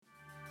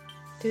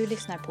Du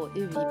lyssnar på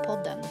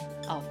UI-podden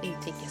av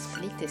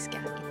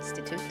Utrikespolitiska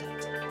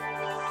institutet.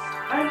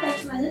 Varmt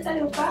välkomna hit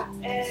allihopa.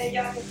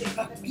 Jag heter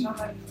Ylva Pettersson och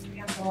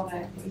är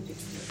programledare på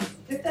Utrikespolitiska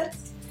institutet.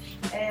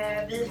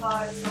 Vi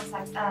har som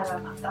sagt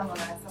äran att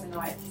anordna ett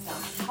seminarium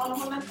tillsammans med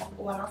Almedalen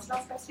och Ålands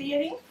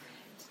landskapsregering.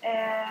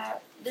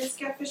 Vi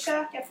ska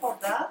försöka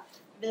podda.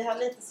 Vi har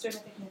lite strul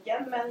med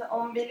tekniken, men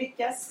om vi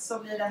lyckas så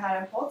blir det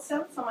här en podd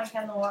sen som man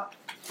kan nå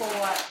på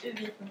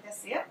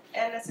ui.se,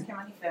 eller så kan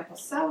man hitta den på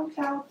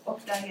SoundCloud och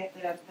där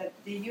heter den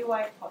The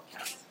UI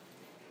Podcast.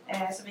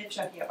 Så vi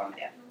försöker jobba med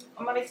det.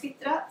 Om man vill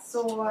twittra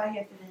så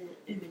heter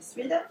vi UI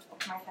Sweden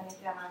och man kan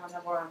inte gärna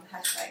använda vår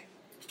hashtag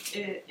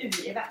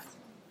UI-event.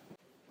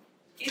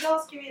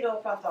 Idag ska vi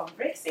då prata om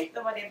Brexit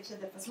och vad det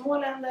betyder för små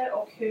länder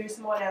och hur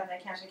små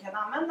länder kanske kan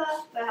använda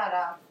det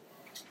här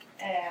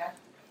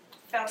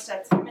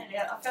fönstret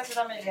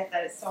av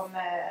möjligheter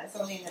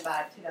som det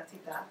innebär till att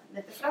titta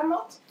lite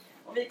framåt.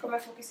 Och vi kommer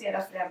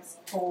fokusera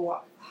främst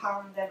på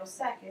handel och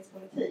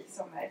säkerhetspolitik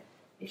som är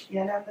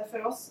viktiga länder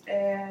för oss,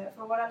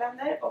 för våra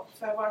länder och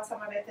för vårt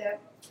samarbete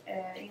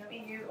inom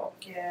EU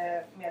och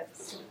med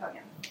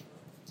Storbritannien.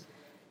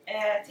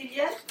 Till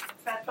hjälp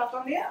för att prata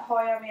om det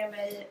har jag med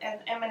mig en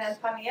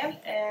eminent panel.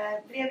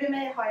 Bredvid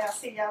mig har jag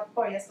Silja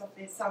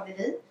Borgarsdóttir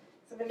Sandelin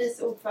som är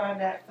vice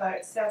ordförande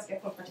för Svenska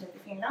Folkpartiet i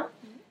Finland.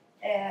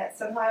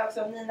 Sen har jag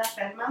också Nina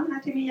Fällman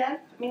här till min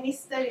hjälp,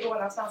 minister i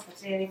Ålands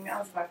landskapsregering med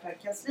ansvar för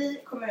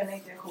kansli, kommun,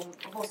 integration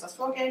och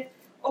bostadsfrågor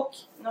och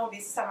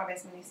nordisk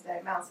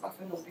samarbetsminister med ansvar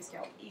för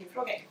nordiska och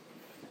EU-frågor.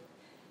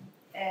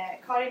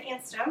 Karin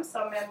Enström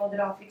som är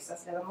moderat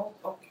riksdagsledamot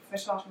och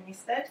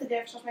försvarsminister,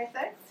 tidigare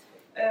försvarsminister.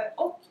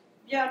 Och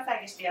Björn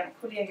Fägersten,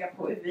 kollega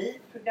på UI,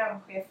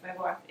 programchef för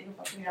vårt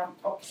Europaprogram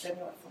och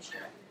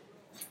seniorforskare.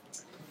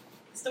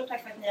 Stort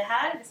tack för att ni är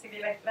här. Det ska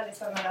bli väldigt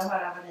spännande att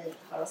höra vad ni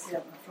har att säga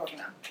om de här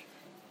frågorna.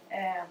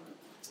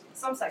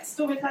 Som sagt,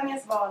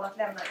 Storbritanniens val att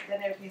lämna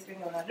den Europeiska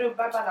unionen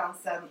rubbar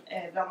balansen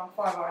bland de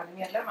kvarvarande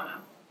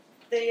medlemmarna.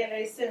 Det gäller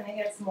i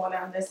synnerhet små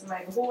länder som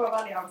är i behov av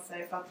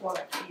allianser för att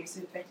påverka EUs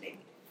utveckling.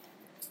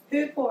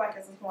 Hur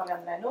påverkas de små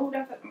länderna i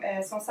Norden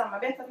som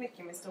samarbetat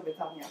mycket med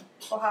Storbritannien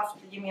och haft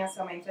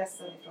gemensamma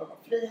intressen i fråga om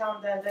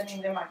frihandel, den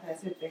inre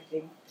marknadens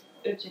utveckling,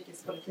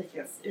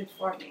 utrikespolitikens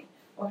utformning?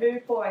 Och hur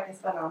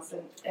påverkas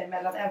balansen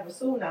mellan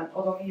eurozonen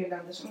och de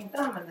EU-länder som inte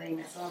använder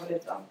gemensamma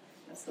valutan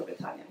när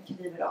Storbritannien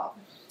kliver av?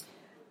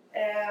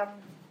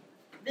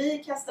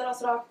 Vi kastar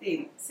oss rakt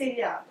in.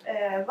 Silja,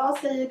 vad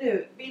säger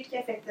du? Vilka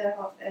effekter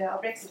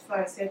av Brexit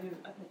förutser du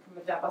att ni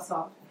kommer drabbas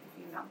av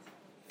i Finland?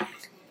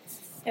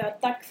 Ja,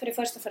 tack för det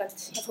första för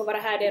att jag får vara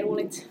här. Det är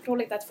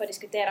roligt att få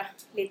diskutera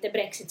lite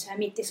Brexit så här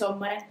mitt i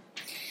sommaren.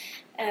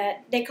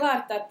 Det är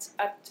klart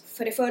att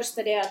för det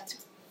första det att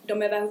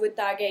de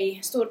överhuvudtaget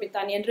i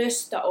Storbritannien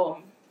röstar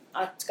om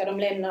att ska de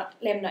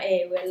lämna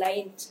EU eller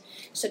inte.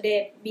 Så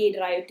det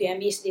bidrar ju till en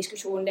viss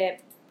diskussion. Det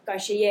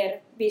kanske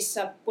ger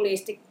vissa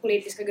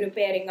politiska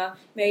grupperingar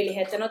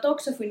möjligheten att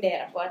också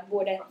fundera på att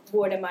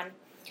borde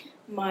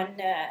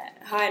man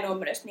ha en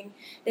omröstning.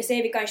 Det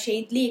ser vi kanske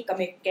inte lika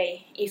mycket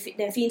i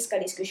den finska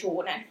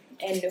diskussionen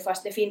ännu,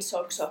 fast det finns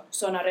också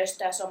sådana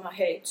röster som har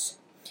höjts.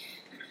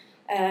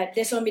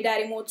 Det som vi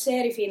däremot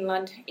ser i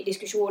Finland i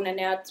diskussionen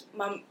är att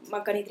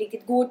man kan inte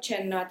riktigt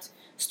godkänna att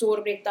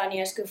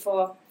Storbritannien skulle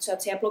få så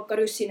att säga plocka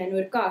russinen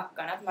ur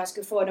kakan, att man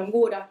skulle få de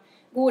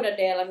goda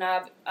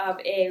delarna av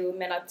EU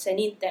men att sen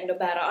inte ändå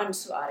bära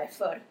ansvaret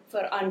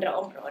för andra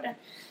områden.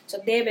 Så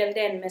det är väl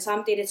den, men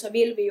samtidigt så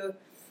vill vi ju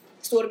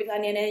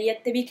Storbritannien är en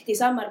jätteviktig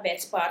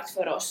samarbetspart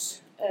för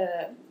oss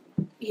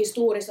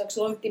historiskt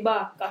också långt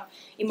tillbaka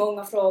i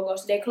många frågor.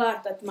 Så det är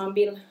klart att man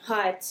vill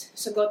ha ett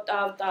så gott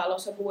avtal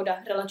och så goda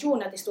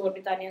relationer till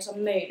Storbritannien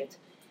som möjligt.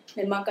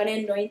 Men man kan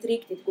ändå inte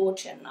riktigt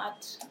godkänna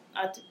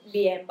att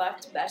vi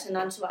enbart bär sin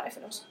ansvar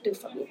för de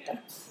tuffa bitarna.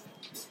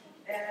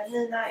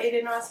 Nina, är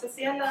det några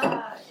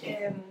speciella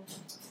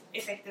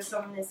effekter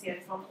som ni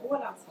ser från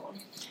Ålands håll?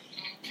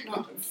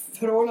 Ja,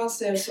 för Ålands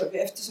del så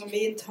eftersom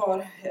vi inte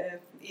har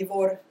i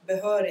vår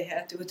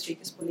behörighet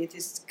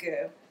utrikespolitisk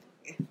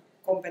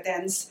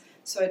kompetens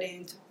så är det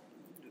inte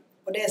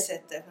på det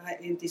sättet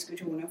har inte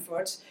diskussionen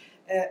förts.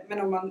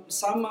 Men om man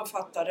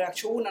sammanfattar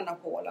reaktionerna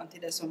på Åland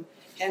till det som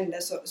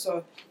hände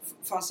så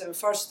fanns det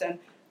först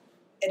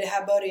är det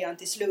här början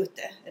till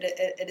slutet?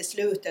 Är det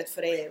slutet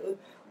för EU?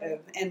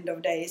 End of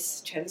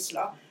days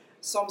känsla.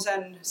 Som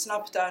sen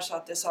snabbt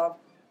ersattes av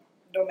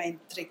de är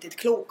inte riktigt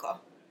kloka.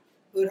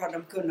 Hur har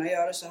de kunnat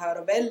göra så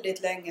här? Och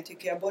väldigt länge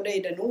tycker jag, både i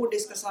det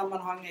nordiska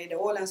sammanhanget, i det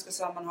åländska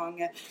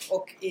sammanhanget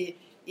och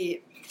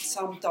i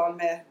samtal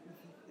med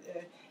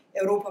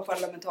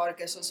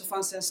Europaparlamentariker så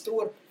fanns en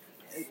stor,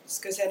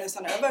 ska jag säga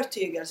nästan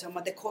övertygelse om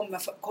att det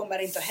kommer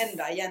inte att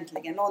hända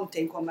egentligen.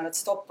 Någonting kommer att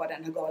stoppa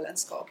den här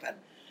galenskapen.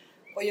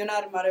 Och ju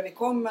närmare vi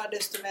kommer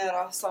desto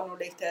mer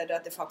sannolikt är det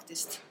att det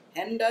faktiskt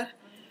händer.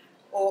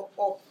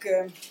 Och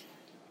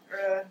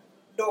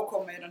då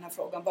kommer ju den här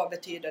frågan, vad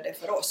betyder det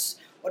för oss?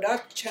 Och där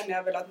känner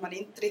jag väl att man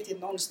inte riktigt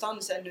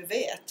någonstans ännu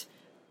vet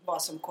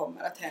vad som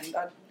kommer att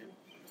hända.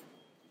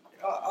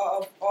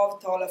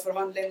 avtal och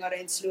förhandlingar är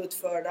inte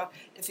slutförda.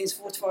 Det finns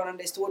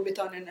fortfarande i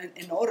Storbritannien en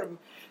enorm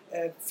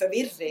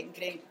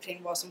förvirring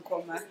kring vad som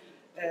kommer,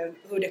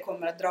 hur det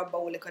kommer att drabba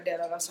olika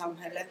delar av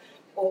samhället.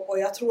 Och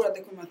jag tror att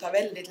det kommer att ta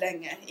väldigt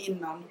länge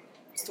innan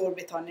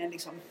Storbritannien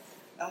liksom,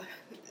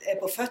 är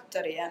på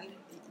fötter igen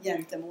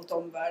gentemot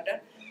omvärlden.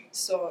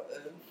 Så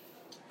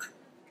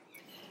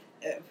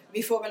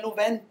vi får väl nog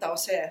vänta och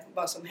se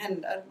vad som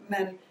händer.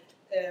 Men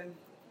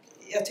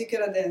jag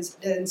tycker att det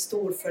är en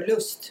stor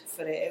förlust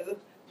för EU.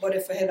 Både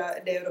för hela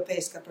det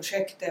europeiska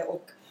projektet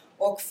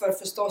och för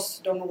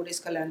förstås de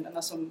nordiska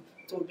länderna som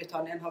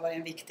Storbritannien har varit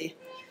en viktig,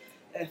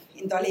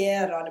 inte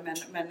allierad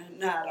men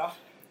nära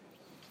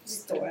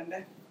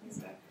stående.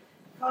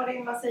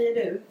 Karin, vad säger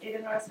du? Är det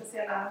några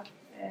speciella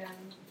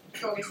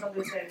frågor som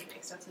du ser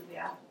extra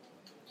tydliga?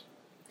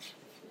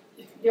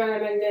 Ja,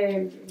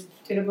 men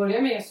till att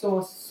börja med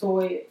så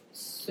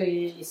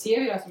ser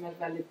vi det som en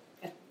väldigt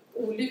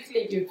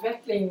olycklig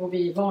utveckling, och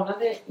vi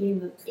varnade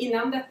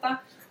innan detta.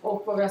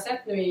 Och vad vi har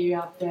sett nu är ju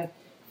att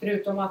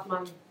förutom att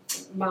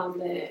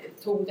man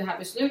tog det här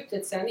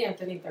beslutet sen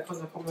egentligen inte har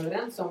kunnat komma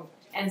överens om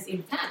ens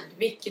internt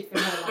vilket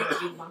förhållande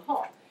vill man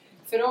ha.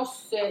 För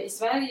oss i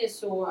Sverige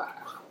så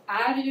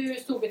är ju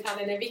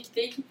Storbritannien en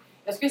viktig,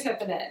 jag skulle säga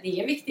att det är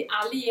en viktig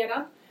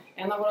allierad,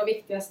 en av våra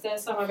viktigaste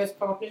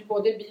samarbetspartners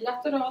både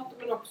bilateralt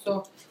men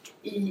också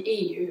i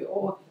EU,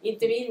 och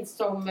inte minst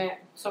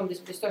som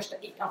det största,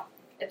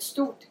 ett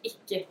stort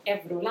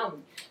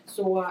icke-euroland,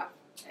 så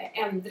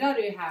ändrar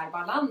det ju här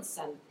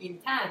balansen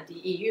internt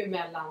i EU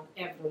mellan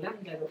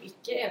euroländer och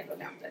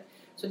icke-euroländer.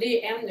 Så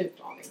det är en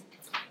utmaning.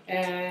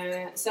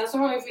 Sen så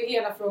har vi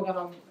hela frågan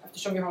om,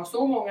 eftersom vi har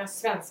så många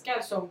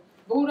svenskar som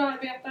bor och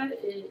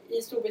arbetar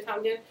i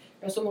Storbritannien,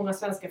 vi har så många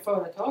svenska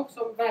företag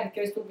som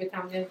verkar i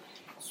Storbritannien,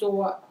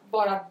 så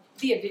bara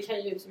det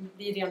kan ju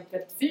bli rent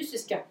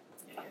fysiska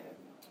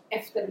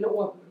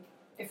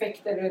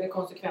effekter eller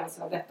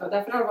konsekvenser av detta. Och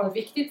därför har det varit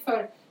viktigt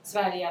för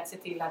Sverige att se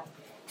till att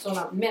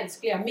sådana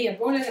mänskliga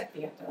medborgerliga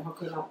rättigheter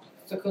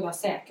ska kunna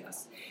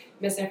säkras.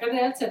 Men sen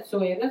generellt sett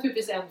så är det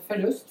naturligtvis en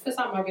förlust för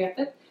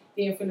samarbetet.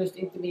 Det är en förlust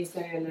inte minst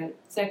när det gäller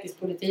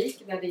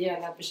säkerhetspolitik, när det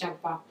gäller att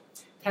bekämpa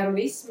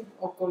terrorism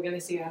och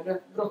organiserad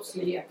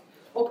brottslighet.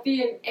 Och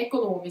det är en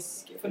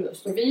ekonomisk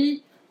förlust. Och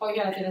vi har ju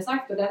hela tiden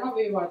sagt, och där har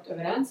vi ju varit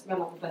överens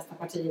mellan de flesta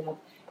partierna, att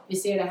vi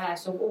ser det här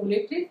som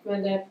olyckligt,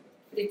 men det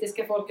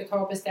brittiska folket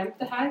har bestämt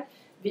det här.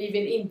 Vi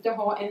vill inte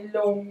ha en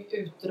lång,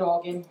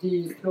 utdragen,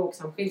 dyr,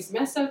 plågsam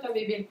skilsmässa, utan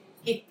vi vill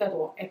hitta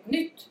då ett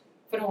nytt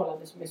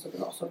förhållande som är så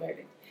bra som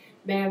möjligt.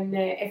 Men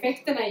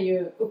effekterna är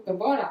ju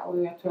uppenbara,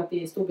 och jag tror att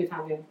det är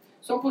Storbritannien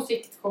som på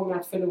sikt kommer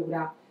att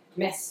förlora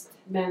mest.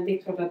 Men det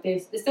är klart att det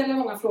ställer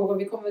många frågor,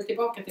 vi kommer väl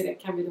tillbaka till det.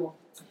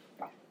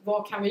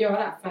 Vad kan vi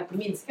göra för att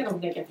minska de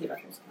negativa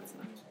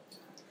konsekvenserna?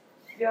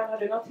 Björn, har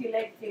du något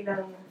tillägg till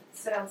den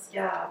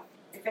svenska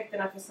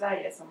effekterna för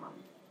Sverige som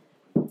man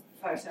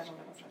förutsätter?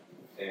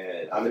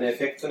 Men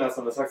effekterna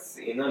som har sagts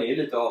innan är ju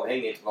lite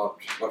avhängigt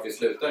vart vi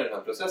slutar i den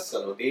här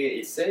processen, och det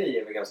i sig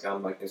är väl ganska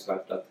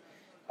anmärkningsvärt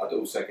att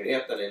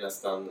osäkerheten är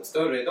nästan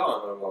större idag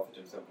än vad den var för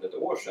till exempel ett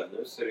år sedan.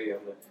 Nu ser det ju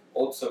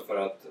oddsen för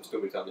att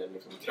Storbritannien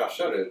liksom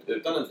kraschar ut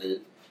utan en deal,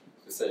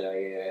 ska säga,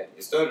 är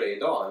större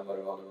idag än vad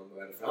det var när man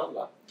började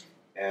förhandla.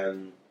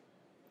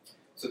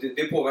 Så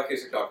det påverkar ju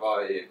såklart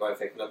vad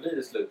effekterna blir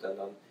i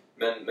slutändan.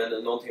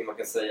 Men någonting man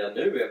kan säga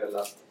nu är väl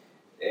att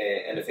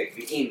en effekt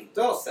vi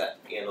inte har sett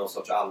är någon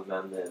sorts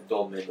allmän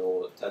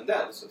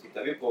dominotendens. Så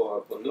tittar vi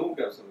på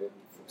Norden, som vi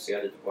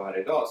fokuserar lite på här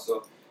idag, så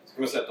kan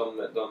man säga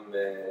att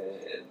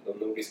de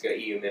nordiska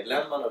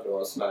EU-medlemmarna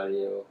då,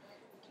 Sverige och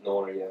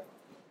Norge,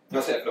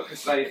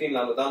 Sverige,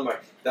 Finland och Danmark,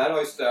 där har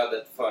ju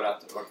stödet för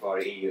att vara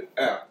kvar i EU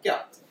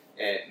ökat.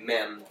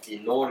 Men i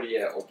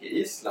Norge och i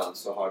Island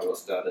så har då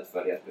stödet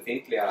för deras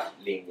befintliga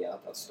linje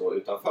att stå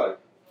utanför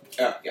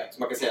ökat. Så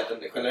man kan säga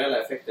att den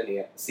generella effekten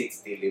är sitt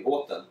still i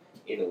båten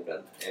i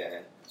Norden.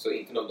 Så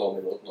inte någon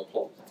domino åt något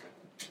håll.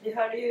 Vi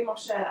hörde ju i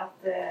morse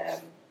att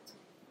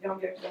Jan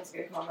Björklund ska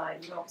utmana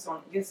Ylva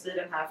Pettersson just i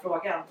den här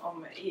frågan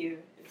om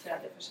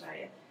EU-utträde för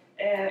Sverige.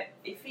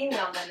 I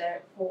Finland eller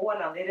på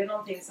Åland, är det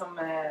någonting som,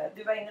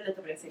 du var inne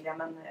lite på det Silja,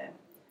 men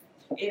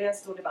är det en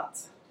stor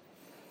debatt?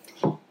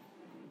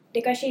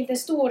 Det kanske inte är en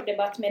stor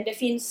debatt, men det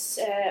finns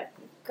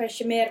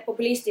kanske mer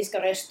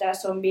populistiska röster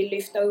som vill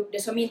lyfta upp det,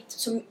 som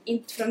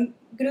inte från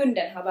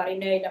grunden har varit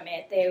nöjda med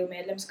ett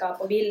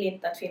EU-medlemskap och vill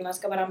inte att Finland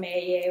ska vara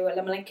med i EU,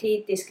 eller man är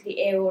kritisk till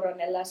euron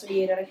eller så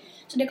vidare.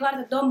 Så det är klart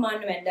att de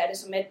använder det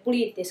som ett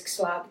politiskt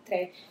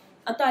slagträ,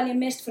 antagligen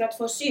mest för att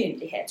få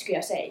synlighet, skulle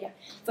jag säga.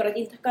 För att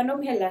inte kan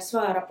de heller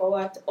svara på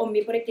att om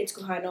vi på riktigt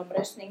skulle ha en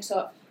omröstning,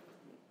 så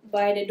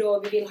vad är det då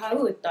vi vill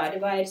ha ut av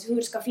det?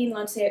 Hur ska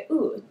Finland se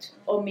ut?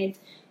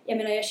 Jag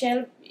menar, jag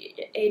själv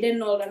är i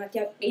den åldern att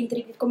jag inte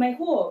riktigt kommer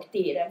ihåg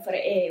tiden för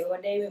EU,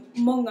 och det är ju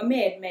många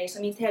med mig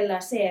som inte heller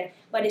ser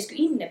vad det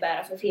skulle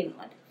innebära för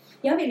Finland.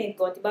 Jag vill inte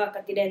gå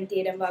tillbaka till den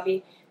tiden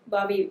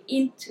var vi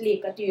inte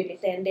lika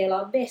tydligt är en del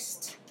av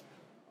väst.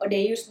 Och det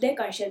är just det,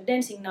 kanske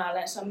den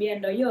signalen som vi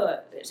ändå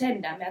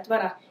sänder med att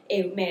vara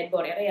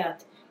EU-medborgare,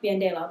 att vi är en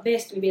del av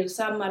väst, vi vill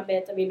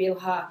samarbeta, vi vill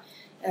ha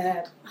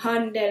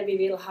handel, vi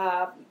vill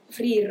ha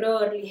fri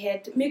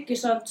rörlighet, mycket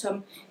sånt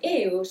som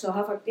EU så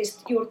har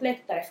faktiskt gjort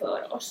lättare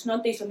för oss.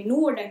 Någonting som i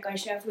Norden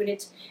kanske har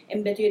funnits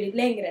en betydligt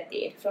längre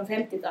tid, från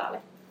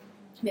 50-talet,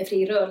 med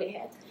fri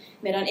rörlighet,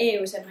 medan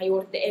EU sen har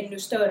gjort det ännu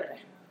större.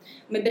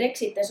 Med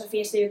Brexiten så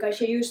finns det ju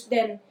kanske just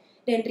den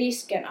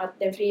risken att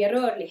den fria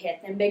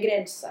rörligheten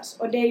begränsas,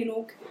 och det är ju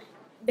nog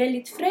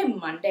väldigt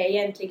främmande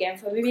egentligen,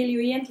 för vi vill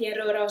ju egentligen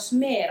röra oss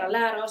mera,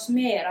 lära oss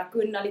mera,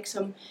 kunna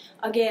liksom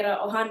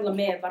agera och handla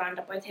med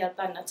varandra på ett helt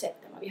annat sätt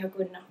än vad vi har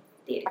kunnat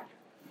tidigare.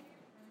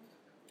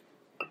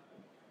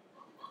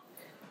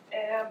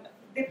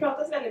 Det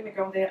pratas väldigt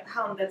mycket om det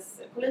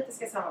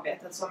handelspolitiska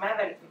samarbetet som är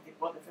väldigt viktigt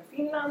både för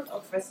Finland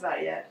och för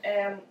Sverige.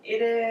 Är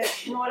det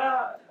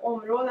några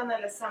områden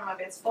eller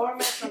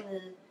samarbetsformer som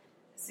ni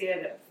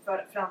ser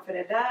framför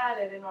er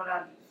där? Är det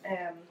några,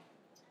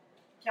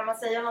 kan man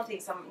säga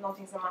någonting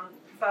som man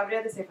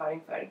förbereder sig för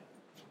inför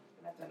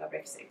eventuella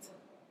Brexit?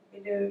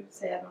 Vill du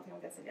säga någonting om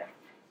det, Silja?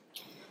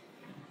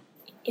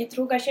 Jag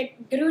tror kanske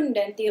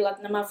grunden till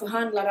att när man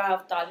förhandlar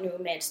avtal nu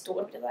med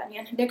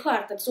Storbritannien, det är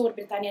klart att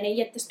Storbritannien är en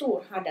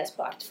jättestor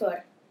handelspart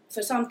för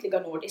samtliga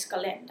nordiska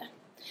länder.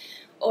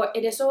 Och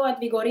är det så att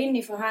vi går in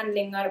i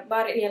förhandlingar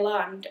varje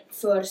land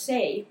för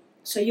sig,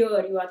 så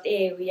gör ju att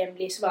EU igen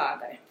blir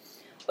svagare.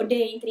 Och det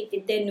är inte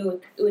riktigt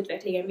den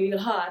utvecklingen vi vill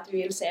ha, att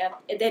vi vill se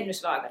ett ännu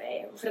svagare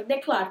EU. För det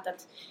är klart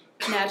att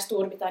när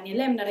Storbritannien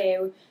lämnar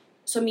EU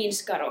så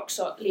minskar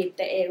också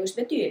lite EUs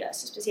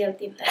betydelse,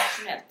 speciellt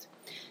internationellt.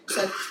 Så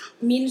att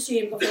min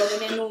syn på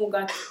frågan är nog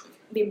att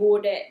vi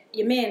borde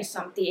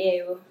gemensamt i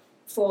EU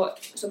få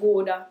så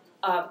goda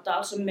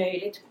avtal som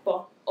möjligt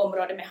på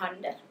området med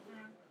handel.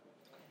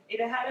 Är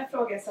det här en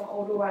fråga som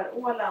oroar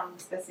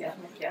Åland speciellt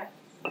mycket?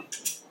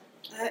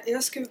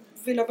 Jag skulle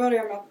vilja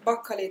börja med att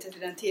backa lite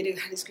till den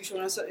tidigare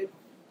diskussionen. Så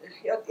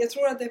jag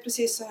tror att det är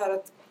precis så här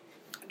att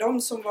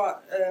de som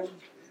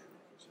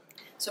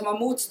var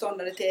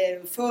motståndare till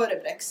EU före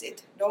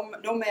Brexit,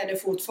 de är det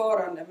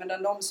fortfarande,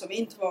 medan de som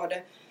inte var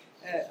det,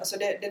 alltså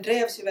det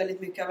drevs ju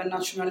väldigt mycket av en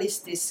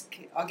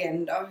nationalistisk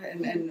agenda,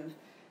 en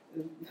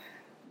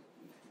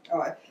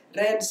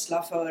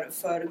rädsla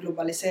för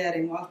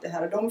globalisering och allt det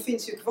här. Och de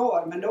finns ju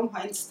kvar, men de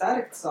har inte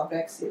stärkts av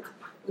Brexit,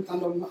 utan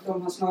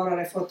de har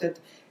snarare fått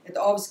ett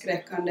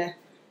avskräckande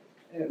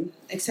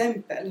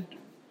exempel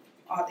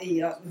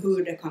i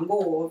hur det kan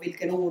gå och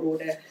vilken oro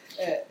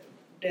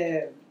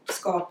det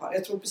skapar.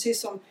 Jag tror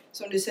precis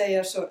som du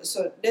säger,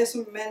 så det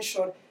som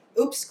människor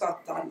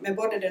uppskattar med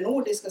både det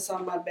nordiska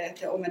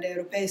samarbetet och med det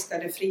europeiska,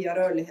 den fria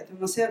rörligheten.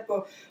 Man ser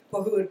på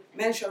hur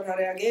människor har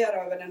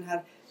reagerat över den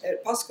här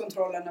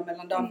passkontrollerna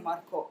mellan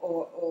Danmark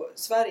och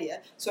Sverige,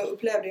 så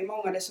upplevde ju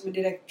många det som en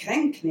direkt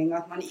kränkning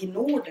att man i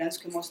Norden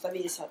skulle måste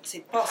visa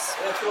sitt pass.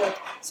 Och jag tror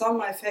att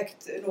samma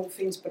effekt nog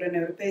finns på den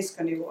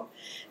europeiska nivån.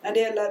 När det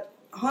gäller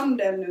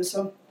handel nu,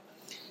 så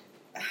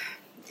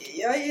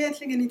jag är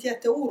egentligen inte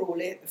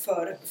jätteorolig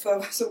för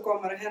vad som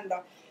kommer att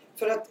hända.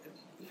 För att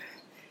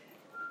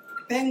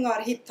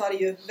pengar hittar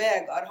ju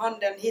vägar,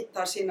 handeln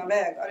hittar sina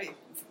vägar.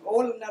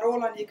 När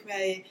Åland gick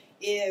med i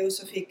EU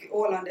så fick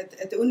Åland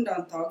ett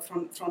undantag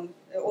från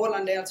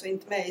Åland är alltså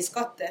inte med i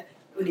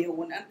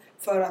skatteunionen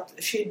för att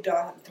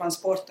skydda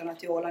transporterna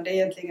till Åland. Det är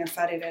egentligen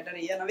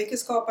färjeredarierna, vilket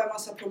skapar en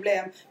massa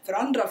problem för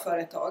andra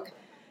företag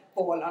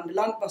på Åland,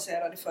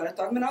 landbaserade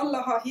företag. Men alla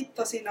har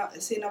hittat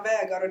sina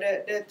vägar, och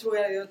det tror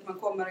jag ju att man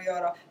kommer att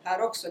göra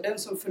här också. Den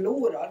som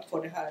förlorar på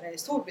det här är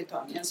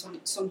Storbritannien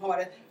som har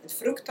ett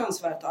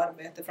fruktansvärt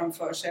arbete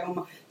framför sig.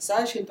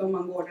 Särskilt om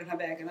man går den här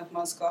vägen att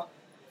man ska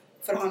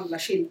förhandla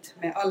skilt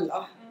med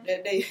alla.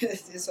 Det är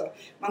ju så.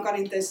 Man kan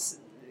inte ens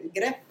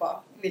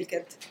greppa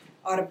vilket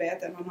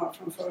arbete man har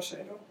framför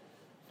sig då.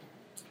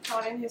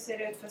 Karin, hur ser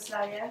det ut för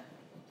Sverige?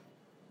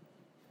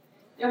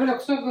 Jag vill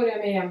också börja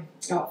med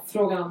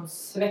frågan om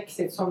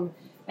Brexit.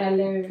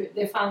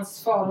 Det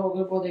fanns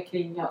farhågor både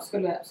kring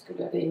skulle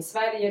det i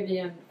Sverige bli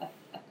ett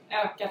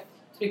ökat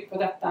tryck på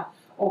detta,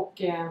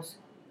 och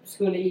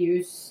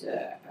skulle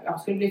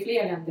skulle bli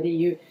fler länder i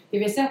EU. Det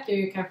vi sett är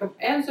ju kanske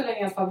än så länge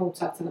i alla fall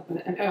motsatsen, att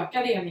en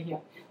ökad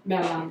enighet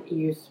mellan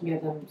EUs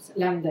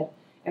medlemsländer,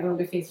 även om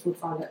det finns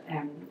fortfarande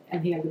en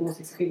hel del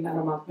åsiktsskillnad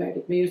om allt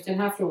möjligt. Men just den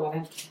här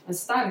frågan en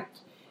stark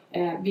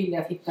vilja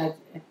att hitta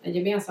en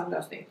gemensam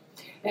lösning.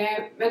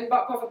 Men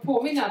bara för att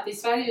påminna att i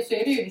Sverige så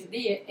är det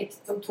ju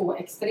de två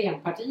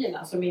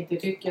extrempartierna som inte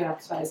tycker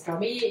att Sverige ska vara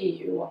med i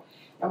EU. Och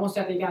jag måste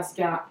säga att det är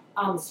ganska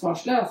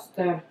ansvarslöst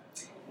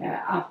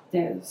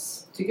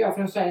tycker jag,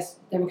 från Sveriges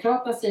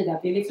demokraternas sida,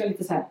 att det är liksom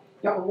lite så här,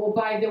 och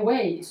by the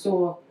way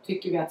så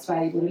tycker vi att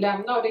Sverige borde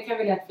lämna, och det kan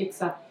vi lätt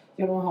fixa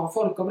genom att ha en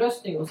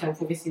folkomröstning och sen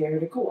får vi se hur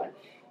det går.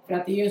 För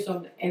att det är ju en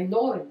sån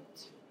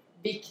enormt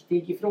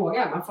viktig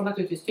fråga. Man får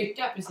naturligtvis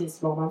tycka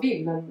precis vad man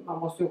vill, men man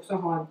måste också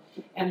ha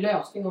en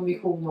lösning och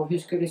vision om hur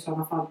skulle i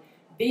sådana fall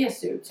det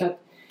se ut. Så att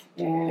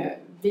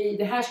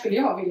det här skulle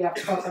jag vilja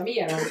prata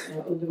mer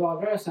om under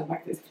valrörelsen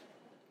faktiskt.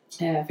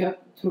 För jag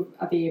tror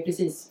att det är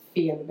precis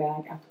fel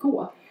väg att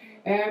gå.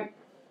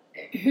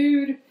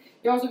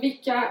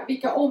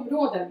 Vilka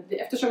områden,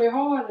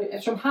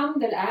 eftersom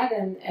handel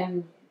är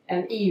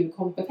en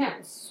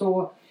EU-kompetens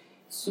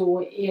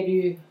så är det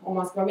ju, om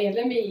man ska vara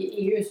medlem i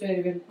EU så är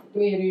det väl,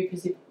 då är det ju i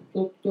princip,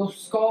 då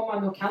ska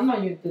man och kan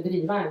man ju inte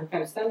driva en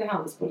självständig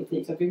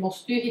handelspolitik. Så att vi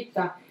måste ju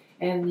hitta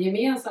en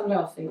gemensam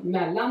lösning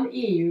mellan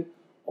EU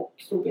och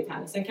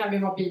Storbritannien. Sen kan vi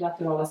ha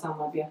bilaterala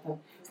samarbeten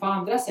på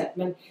andra sätt.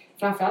 Men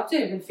framförallt så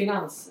är det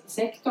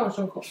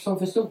finanssektorn som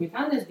för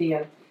Storbritanniens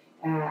del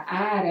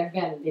är en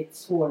väldigt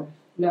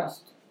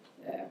svårlöst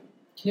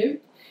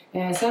knut.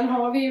 Sen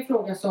har vi en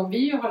fråga som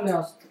vi har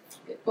löst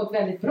på ett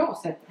väldigt bra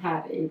sätt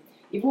här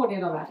i vår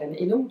del av världen,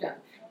 i Norden.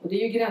 Och det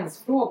är ju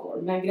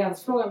gränsfrågor. Men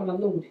gränsfrågan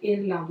mellan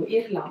Nordirland och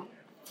Irland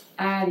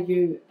är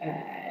ju,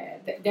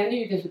 den är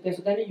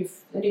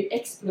ju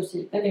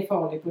explosiv, den är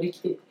farlig på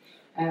riktigt.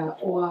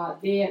 Och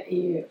det är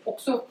ju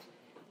också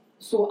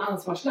så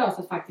ansvarslöst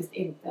att faktiskt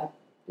inte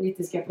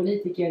brittiska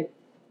politiker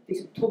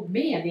liksom tog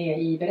med det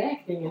i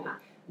beräkningarna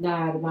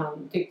när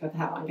man tyckte att det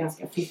här var en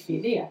ganska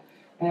fiffig idé.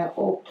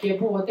 Och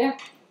både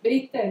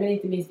britter men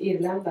inte minst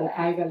irländare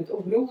är ju väldigt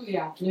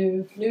oroliga att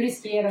nu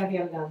riskerar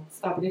hela den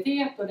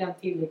stabilitet och den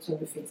tillit som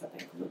det finns att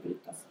den kommer att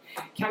brytas.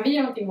 Kan vi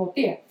göra någonting åt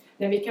det?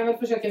 Men vi kan väl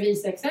försöka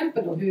visa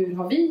exempel då. Hur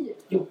har vi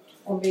gjort?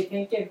 Om vi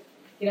tänker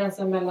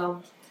gränsen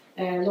mellan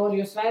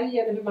Norge och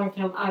Sverige eller hur man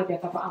kan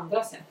arbeta på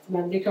andra sätt.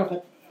 Men det är klart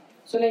att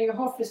så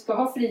länge vi ska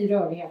ha fri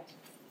rörlighet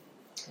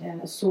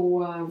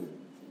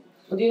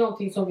och det är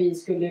någonting som vi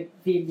skulle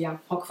vilja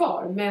ha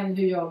kvar. Men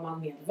hur gör man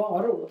med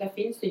varor? Där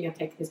finns det inga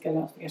tekniska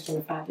lösningar som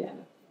är färdiga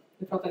ännu.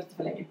 Vi pratar lite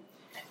för länge.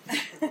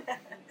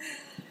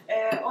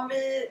 Om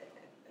vi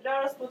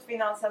rör oss mot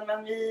finansen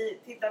men vi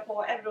tittar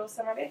på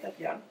eurosamarbetet,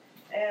 Björn.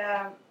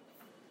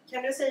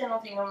 Kan du säga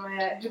någonting om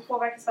hur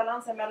påverkas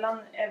balansen mellan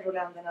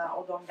euroländerna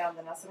och de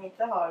länderna som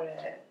inte har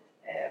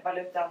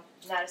valutan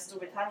när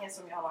Storbritannien,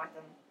 som ju har varit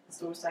en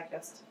stor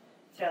säkerhet,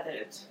 träder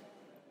ut?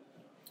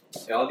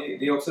 Ja,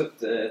 det är också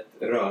ett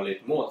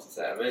rörligt mål så att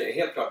säga. Men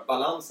helt klart,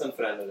 balansen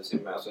förändrades ju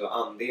med, alltså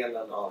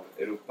andelen av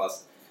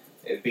Europas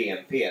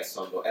BNP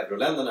som då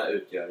euroländerna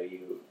utgör är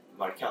ju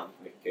markant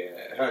mycket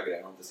högre.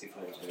 Jag har inte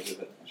siffrorna just nu i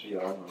huvudet, kanske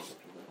göra några.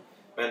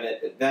 Men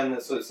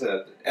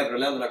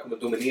euroländerna kommer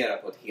att dominera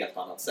på ett helt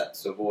annat sätt.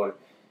 Så vår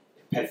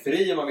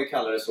periferi, om man vill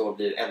kalla det så,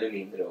 blir ännu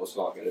mindre och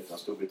svagare utan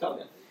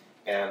Storbritannien.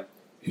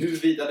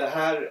 Huruvida det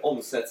här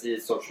omsätts i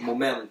ett sorts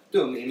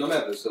momentum inom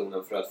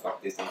eurozonen för att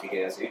faktiskt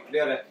integreras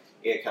ytterligare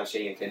är kanske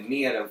egentligen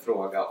mer en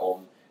fråga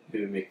om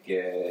hur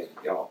mycket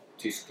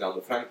Tyskland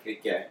och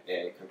Frankrike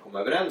kan komma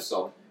överens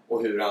om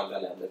och hur andra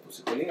länder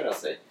positionerar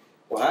sig.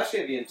 Och här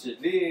ser vi en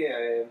tydlig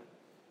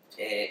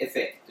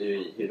effekt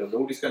i hur de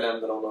nordiska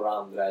länderna och några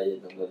andra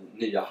i den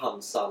nya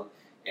Hansan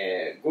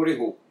går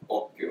ihop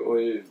och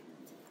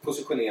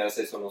positionerar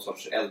sig som någon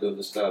sorts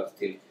eldunderstöd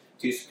till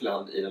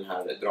Tyskland i den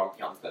här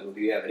dragkampen. Och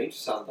det är även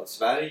intressant att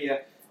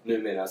Sverige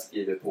numera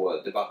skriver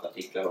på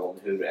debattartiklar om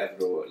hur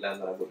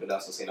euroländerna borde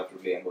lösa sina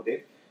problem. Och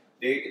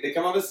det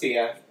kan man väl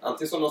se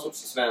antingen som någon sorts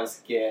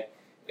svensk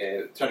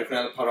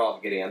traditionell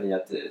paradgren i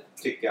att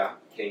tycka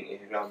kring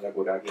hur andra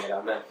borde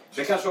agera.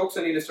 Men kanske också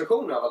en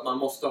illustration av att man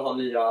måste ha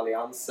nya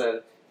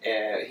allianser,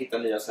 hitta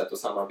nya sätt att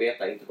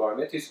samarbeta, inte bara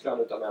med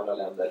Tyskland utan med andra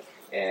länder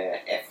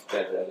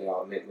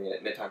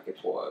med tanke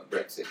på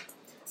Brexit.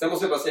 Sen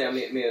måste jag bara säga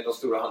med de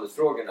stora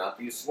handelsfrågorna att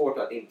det är ju svårt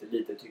att inte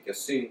lite tycka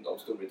synd om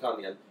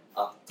Storbritannien,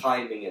 att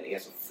tajmingen är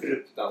så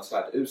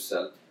fruktansvärt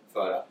usel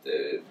för att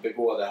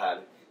begå det här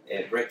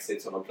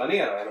Brexit som de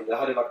planerar. Det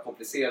hade varit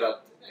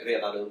komplicerat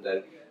redan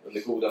under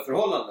goda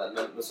förhållanden,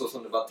 men så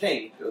som det var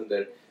tänkt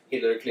under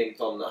Hillary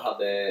Clinton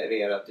hade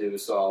regerat i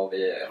USA och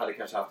vi hade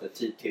kanske haft ett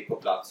TTIP på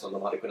plats som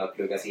de hade kunnat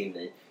pluggas in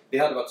i. Det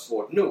hade varit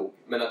svårt nog,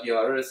 men att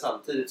göra det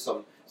samtidigt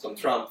som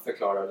Trump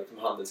förklarar liksom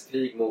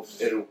handelskrig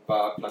mot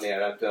Europa,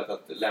 planerar eventuellt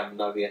att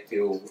lämna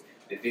WTO.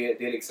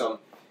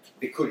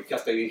 Det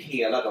kullkastar ju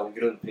hela de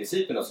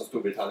grundprinciperna som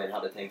Storbritannien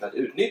hade tänkt att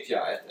utnyttja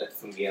ett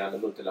fungerande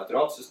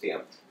multilateralt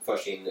system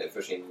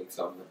för sin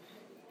liksom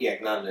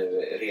egna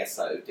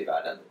resa ut i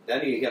världen.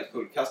 Den är ju helt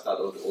kullkastad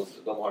och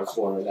de har ett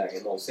svårare läge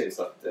än någonsin,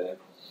 så att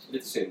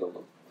lite synd om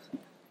dem.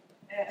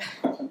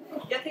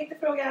 Jag tänkte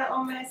fråga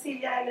om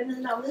Silja eller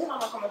Nina, om ni har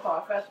någon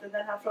kommentar, för att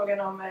den här frågan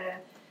om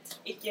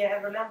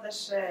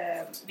icke-euroländers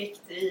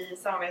vikt i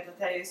samarbetet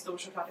är ju stor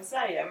såklart i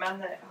Sverige.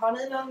 Men har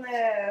ni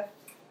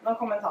någon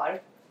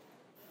kommentar?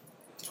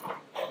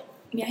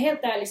 Om jag är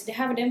helt ärlig, så det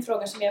här var den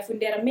frågan som jag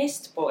funderade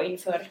mest på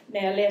inför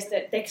när jag läste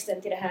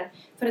texten till det här.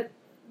 För att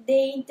det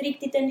är inte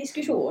riktigt en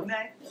diskussion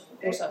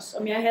hos oss,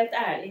 om jag är helt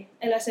ärlig.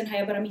 Eller sen har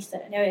jag bara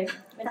missat den, jag vet inte.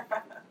 Men...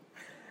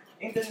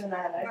 Inte Nina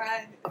heller.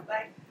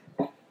 Nej.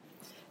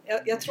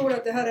 Jag tror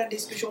att det här är en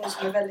diskussion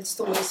som är väldigt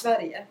stor i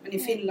Sverige. Men i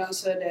Finland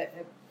så är det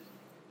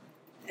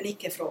en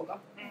icke-fråga.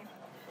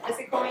 Jag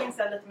ska komma in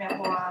lite mer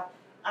på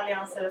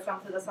allianser och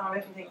framtida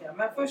samarbeten, tänkte jag.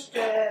 Men först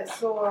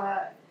så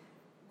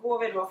går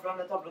vi då från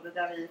ett område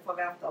där vi får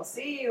vänta och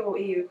se och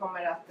EU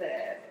kommer att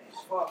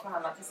få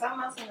förhandla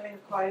tillsammans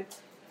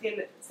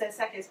till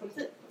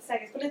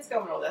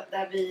säkerhetspolitiska området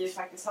där vi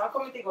faktiskt har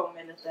kommit igång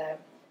med lite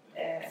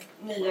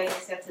nya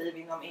initiativ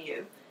inom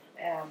EU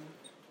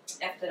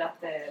efter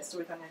att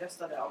Storbritannien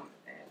röstade om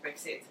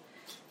Brexit.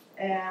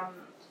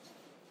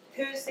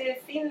 Hur ser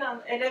Finland,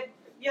 eller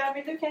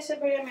vill du kanske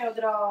börja med att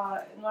dra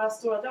några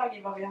stora drag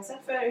i vad vi har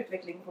sett för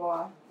utveckling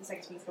på det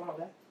säkerhetspolitiska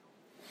området?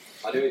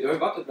 Ja, det har ju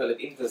varit ett väldigt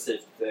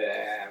intensivt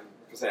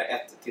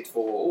 1 till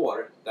 2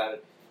 år där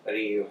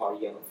EU har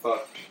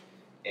genomfört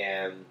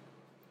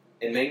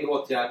en mängd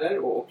åtgärder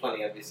och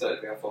planerat vissa.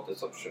 Vi har fått ett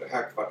sorts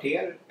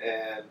högkvarter,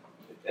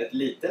 ett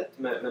litet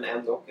men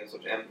ändå en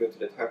sorts embryo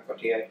till ett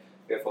högkvarter.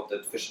 Vi har fått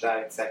ett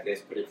förstärkt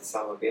säkerhetspolitiskt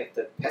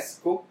samarbete,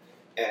 PESCO,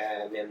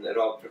 med en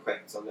rad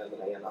projekt som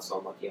länderna enas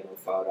om att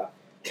genomföra.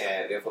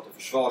 Vi har fått en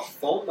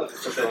försvarsfond att vi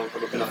första gången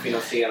kommer kunna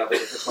finansiera både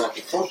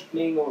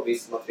försvarsforskning och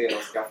viss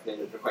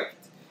materielanskaffning och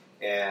projekt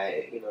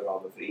inom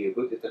ramen för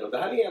EU-budgeten. Och det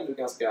här är ändå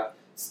ganska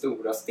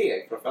stora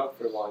steg, framförallt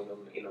för att vara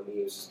inom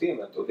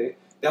EU-systemet. Och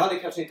det hade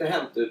kanske inte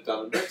hänt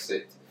utan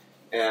Brexit.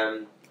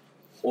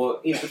 Och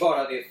inte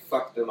bara det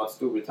faktum att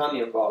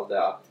Storbritannien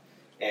valde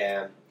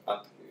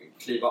att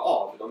kliva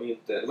av. De har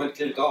inte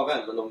klivit av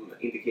än, men de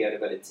indikerade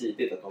väldigt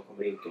tidigt att de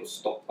kommer inte att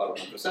stoppa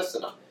de här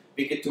processerna.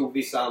 Vilket tog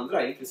vissa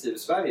andra, inklusive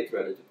Sverige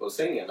tror jag, lite på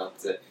sängen.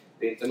 Att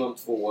det är inte någon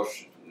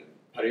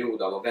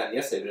 2-årsperiod av att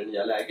vänja sig vid det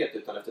nya läget,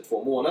 utan efter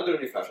 2 månader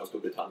ungefär som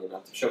Storbritannien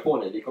att kör på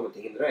ni, vi kommer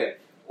inte hindra er.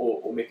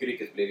 Och mycket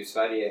riktigt blev ju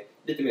Sverige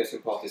lite mer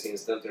sympatiskt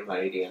inställt till de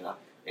här idéerna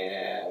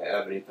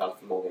över inte allt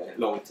för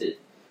lång tid.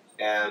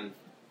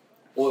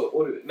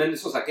 Men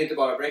som sagt, inte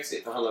bara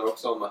Brexit. Det handlar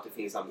också om att det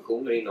finns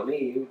ambitioner inom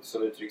EU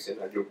som uttrycks i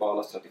den här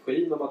globala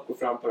strategin om att gå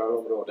fram på det här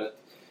området.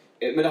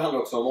 Men det handlar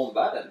också om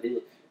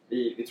omvärlden.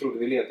 Vi trodde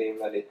vi levde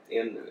i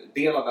en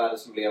del av världen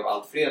som blev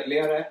allt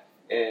fredligare.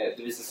 Det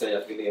visar sig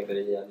att vi lever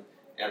i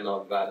en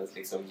av världens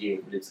liksom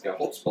geopolitiska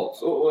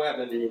hotspots. Och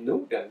även vi i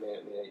Norden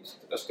med just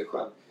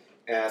Östersjön.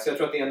 Så jag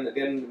tror att det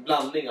är en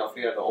blandning av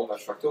flera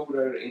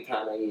omvärldsfaktorer,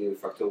 interna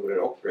EU-faktorer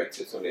och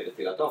Brexit som leder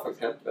till att det har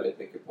faktiskt hänt väldigt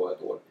mycket på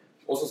ett år.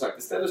 Och som sagt,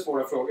 det ställer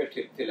svåra frågor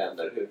till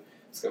länder. Hur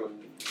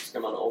ska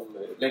man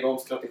lägga om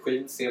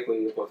strategin, se på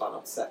EU på ett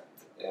annat sätt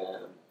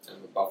än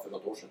bara för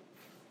något år sedan?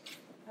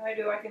 Nu har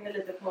du varit inne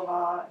lite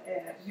på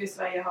hur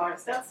Sverige har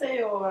ställt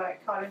sig och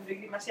Karin, du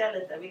grimaserar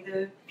lite.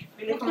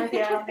 Vill du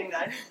kommentera någonting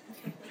där?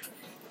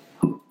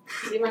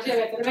 Jag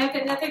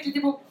tänkte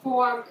lite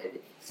på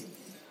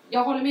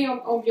jag håller med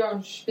om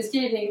Björns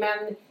beskrivning,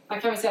 men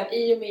man kan väl säga att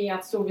i och med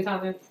att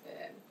Storbritannien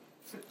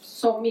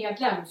som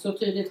medlem så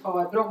tydligt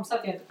har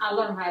bromsat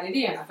alla de här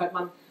idéerna, för att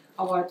man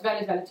har varit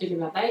väldigt, väldigt tydlig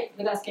med att nej,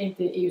 det där ska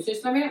inte EU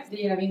syssla med,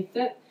 det gör vi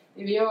inte.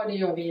 Det vi gör, det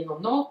gör vi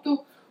inom NATO.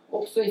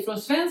 Också ifrån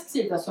svensk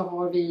sida så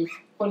har vi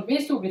hållit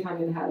med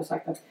Storbritannien här och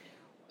sagt att,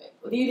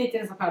 och det är ju lite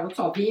nästan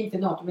paradoxalt, vi är inte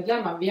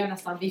NATO-medlemmar, vi har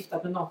nästan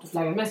viftat med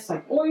NATO-flaggan mest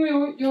sagt,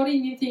 oj, gör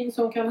ingenting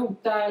som kan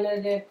hota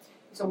eller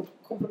liksom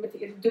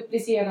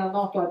duplicera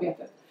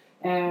NATO-arbetet.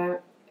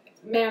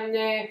 Men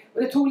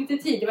och det tog lite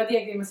tid, det var det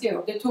jag grimaserade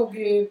om. Det tog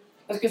ju,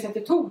 jag skulle säga att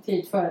det tog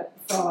tid för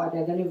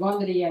den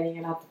nuvarande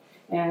regeringen att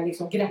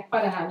liksom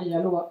greppa det här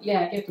nya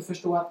läget och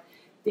förstå att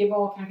det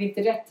var kanske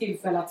inte rätt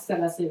tillfälle att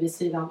ställa sig vid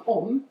sidan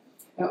om.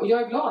 Och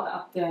jag är glad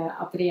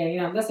att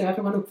regeringen ändrade sig. Jag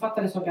tror man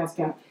uppfattade det som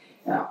ganska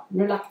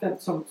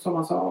reluctant som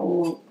man sa.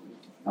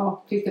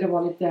 Och tyckte det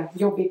var lite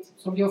jobbigt,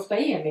 som det ofta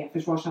är med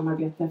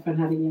försvarssamarbete för den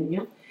här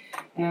regeringen.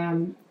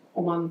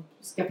 Om man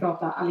ska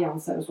prata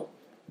allianser och så.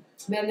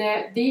 Men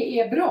det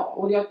är bra.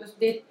 Och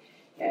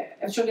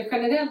eftersom det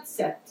generellt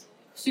sett,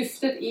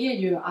 syftet är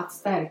ju att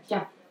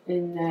stärka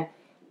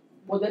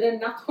både den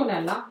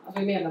nationella,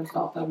 alltså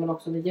medlemsstaterna, men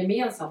också den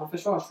gemensamma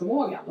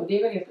försvarsförmågan. Och det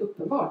är väl helt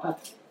uppenbart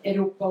att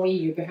Europa och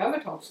EU behöver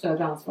ta ett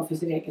större ansvar för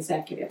sin egen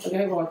säkerhet. Och det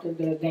har ju varit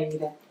under en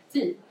längre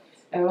tid.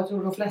 Jag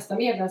tror de flesta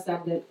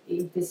medlemsländer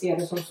inte ser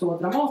det som så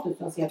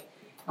dramatiskt. Utan ser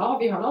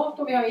att vi har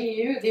NATO, vi har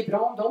EU. Det är bra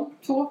om de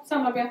 2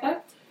 samarbetar.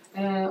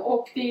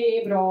 Och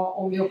det är bra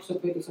om vi också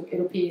på liksom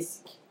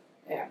europeisk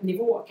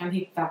nivå kan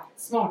hitta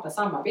smarta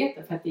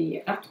samarbeten. För att det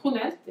är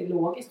rationellt, det är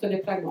logiskt och det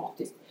är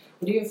pragmatiskt.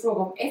 Och det är ju en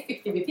fråga om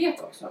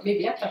effektivitet också. Vi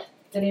vet att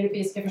den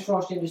europeiska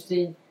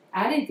försvarsindustrin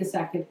är inte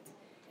särskilt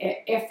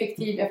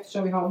effektiv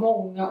eftersom vi har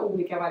många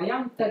olika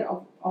varianter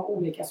av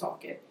olika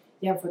saker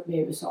jämfört med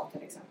USA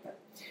till exempel.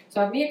 Så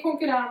att mer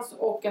konkurrens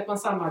och att man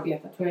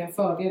samarbetar tror jag är en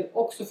fördel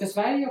också för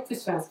Sverige och för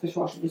svensk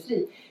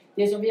försvarsindustri.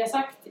 Det som vi har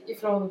sagt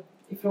ifrån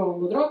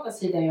Moderaternas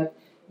sida är att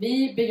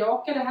vi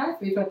bejakar det här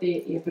för vi tror att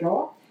det är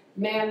bra.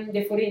 Men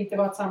det får inte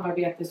vara ett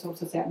samarbete som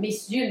så att säga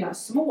missgynnar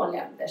små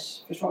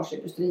länders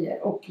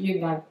försvarsindustrier och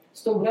gynnar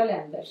stora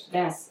länders,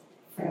 läs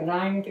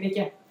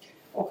Frankrike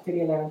och till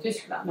del även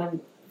Tyskland. Men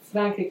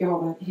Frankrike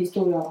har en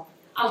historia av att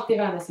alltid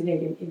värna sin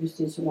egen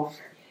industri så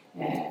långt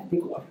det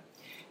går.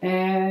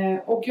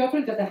 Och jag tror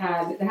inte att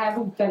det här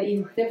hotar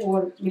inte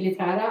vår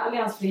militära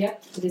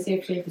alliansfrihet. Det ser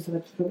jag inte som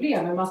ett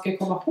problem. Men man ska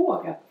komma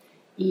ihåg att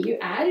EU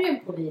är ju en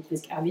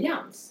politisk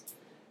allians.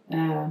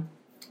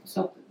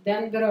 Så att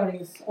den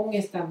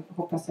beröringsångesten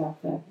hoppas jag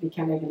att vi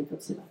kan lägga lite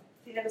åt sidan.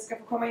 Vi ska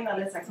få komma in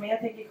alldeles strax. Men jag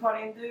tänker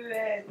Karin,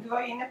 du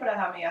var inne på det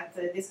här med att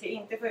det ska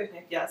inte få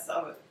utnyttjas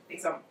av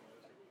liksom,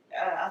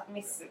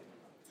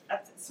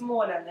 att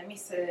små länder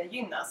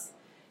missgynnas.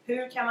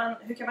 Hur kan man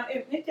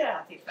utnyttja det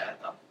här tillfället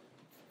då?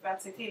 För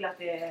att se till att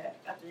vi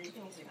inte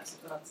missgynnas.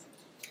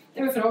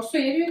 Men för oss så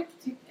är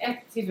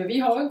det ju vi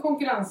har en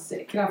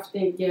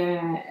konkurrenskraftig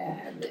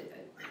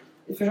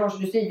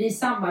försvarsindustri. Vi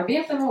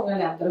samarbetar med många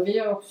länder och vi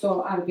har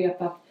också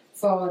arbetat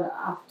för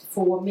att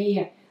få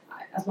med,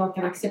 att man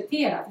kan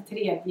acceptera att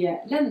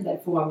tredje länder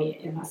får vara med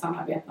i de här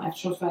samarbetena,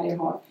 eftersom Sverige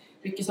har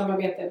mycket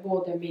samarbete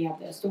både med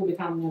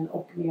Storbritannien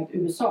och med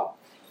USA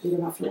i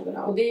de här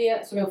frågorna. Och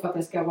det som jag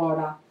uppfattar ska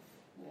vara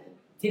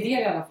till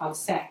del i alla fall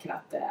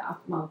säkrat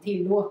att man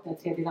tillåter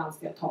tredje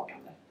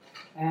landsdeltagande.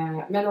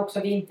 Men också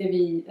att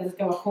det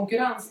ska vara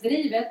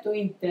konkurrensdrivet och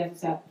inte så att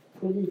säga,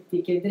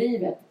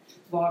 politikerdrivet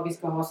var vi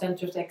ska ha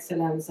Centers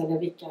Excellence eller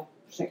vilka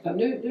projekt.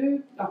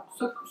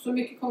 Så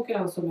mycket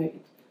konkurrens som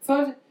möjligt.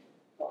 För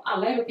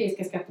alla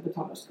europeiska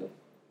skattebetalares skull.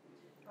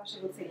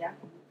 Varsågod Silja.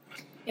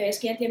 Jag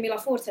skulle egentligen vilja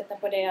fortsätta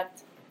på det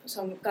att,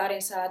 som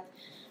Karin sa,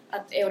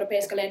 att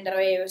europeiska länder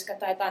och EU ska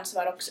ta ett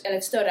ansvar också, eller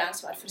ett större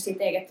ansvar för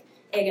sitt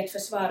eget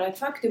försvar. Och ett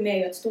faktum är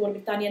ju att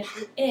Storbritannien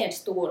är en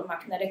stor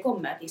makt när det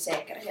kommer till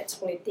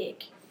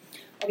säkerhetspolitik.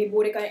 Och vi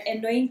borde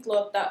ändå inte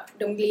låta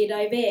dem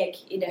glida iväg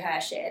i det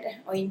här skedet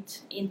och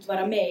inte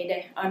vara med i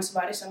det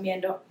ansvaret som vi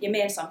ändå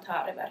gemensamt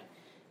har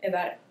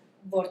över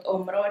vårt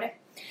område.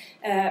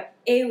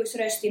 EUs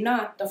röst i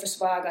NATO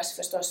försvagas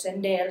förstås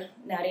en del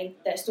när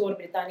inte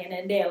Storbritannien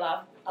är en del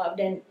av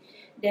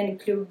den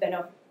klubben.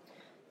 Och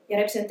jag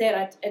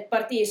representerar ett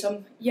parti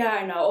som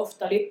gärna och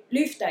ofta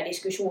lyfter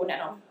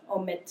diskussionen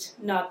om ett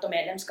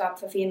NATO-medlemskap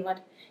för Finland,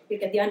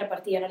 vilket de andra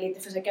partierna lite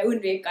försöker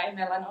undvika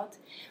emellanåt.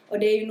 Och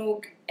det är ju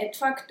nog ett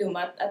faktum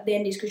att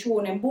den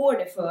diskussionen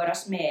borde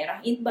föras mera.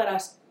 Inte bara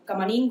ska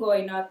man ingå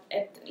i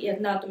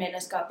ett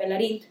NATO-medlemskap eller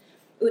inte,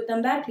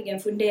 utan verkligen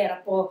fundera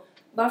på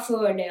vad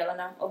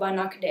fördelarna och vad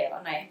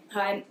nackdelarna är.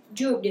 Ha en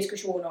djup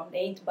diskussion om det,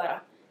 inte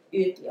bara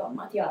ytlig om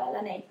att ja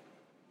eller nej.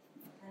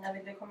 Nina,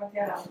 vill du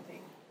kommentera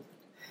någonting?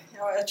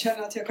 Ja, jag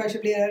känner att jag kanske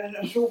blir en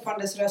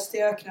ropandes röst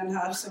i öknen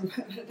här, som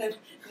den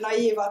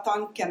naiva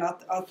tanken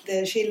att det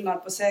är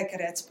skillnad på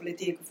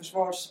säkerhetspolitik och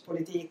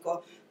försvarspolitik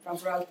och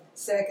framförallt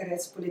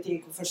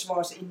säkerhetspolitik och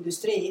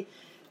försvarsindustri.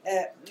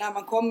 När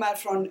man kommer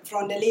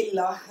från det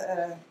lilla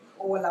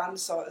Åland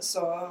så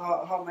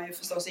har man ju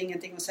förstås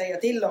ingenting att säga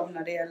till om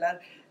när det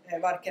gäller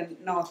varken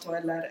NATO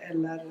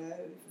eller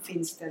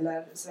finskt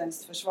eller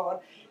svenskt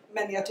försvar.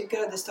 Men jag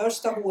tycker att det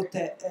största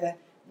hotet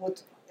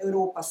mot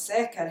Europas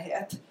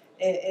säkerhet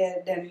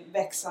är den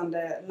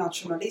växande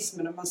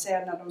nationalismen. Och man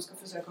ser när de ska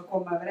försöka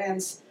komma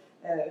överens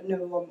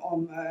nu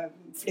om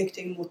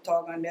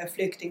flyktingmottagande,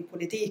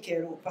 flyktingpolitik i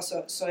Europa,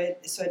 så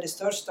är det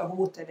största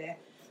hotet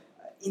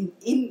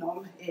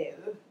inom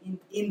EU,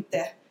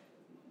 inte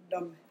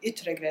de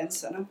yttre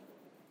gränserna.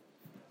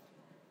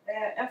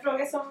 En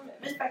fråga som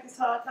vi faktiskt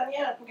har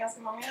tangerat på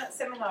ganska många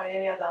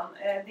seminarier redan,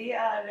 det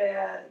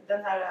är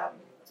den här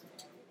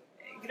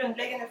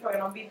grundläggande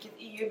frågan om vilket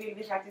EU vill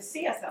vi faktiskt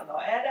se sen då.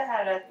 Är det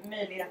här ett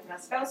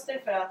möjligheternas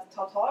fönster för att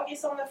ta tag i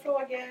sådana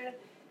frågor?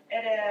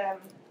 Är det...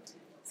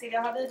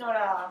 Silja, har ni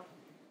några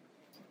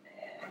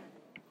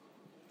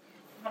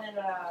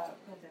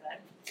punkter där?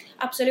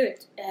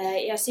 Absolut.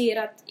 Jag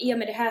ser att i och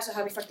med det här så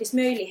har vi faktiskt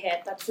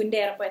möjlighet att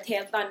fundera på ett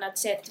helt annat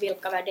sätt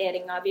vilka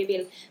värderingar vi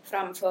vill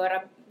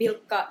framföra,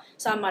 vilka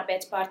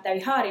samarbetsparter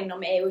vi har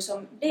inom EU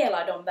som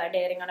delar de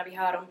värderingarna vi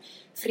har om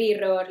fri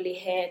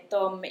rörlighet,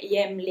 om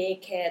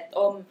jämlikhet,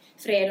 om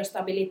fred och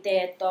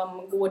stabilitet,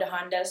 om goda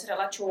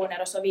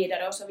handelsrelationer och så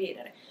vidare och så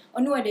vidare.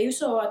 Och nu är det ju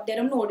så att det är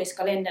de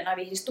nordiska länderna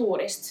vi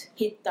historiskt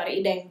hittar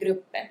i den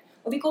gruppen.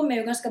 Och vi kommer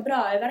ju ganska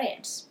bra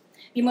överens.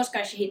 Vi måste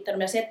kanske hitta de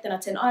där sätten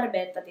att sen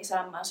arbeta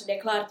tillsammans. Så det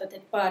är klart att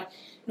ett par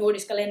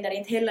nordiska länder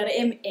inte heller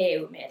är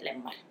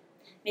EU-medlemmar.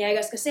 Men jag är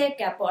ganska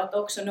säker på att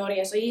också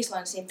Norges och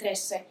Islands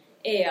intresse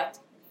är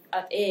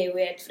att EU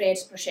är ett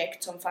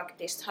fredsprojekt som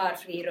faktiskt har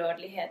fri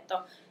rörlighet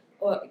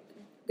och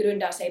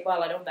grundar sig på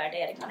alla de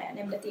värderingarna jag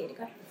nämnde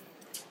tidigare.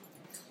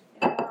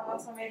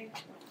 Som vill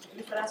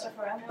läsa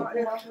frågan?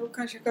 Jag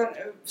kanske kan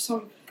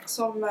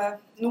som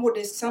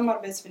nordisk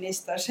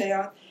samarbetsminister säga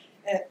att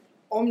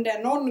om det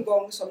är någon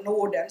gång som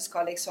Norden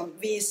ska liksom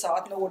visa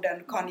att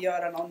Norden kan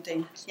göra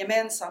någonting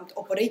gemensamt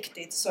och på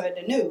riktigt, så är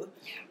det nu.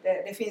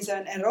 Det finns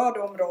en rad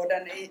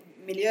områden i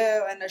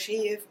miljö- och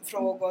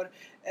energifrågor,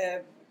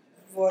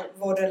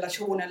 vår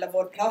relation eller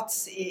vår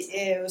plats i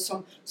EU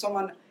som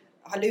man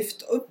har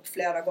lyft upp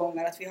flera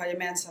gånger, att vi har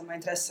gemensamma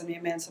intressen och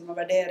gemensamma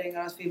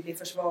värderingar, att vi blir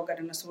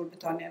försvagade när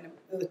Storbritannien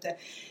är ute.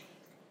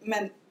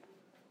 Men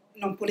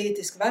någon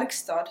politisk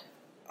verkstad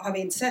har vi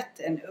inte sett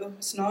ännu.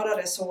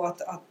 Snarare så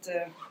att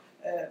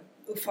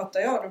uppfattar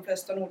jag de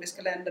flesta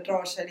nordiska länder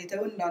drar sig lite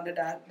undan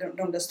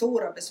de där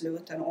stora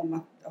besluten om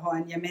att ha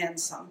en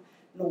gemensam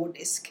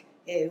nordisk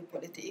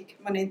EU-politik.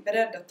 Man är inte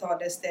beredd att ta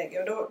det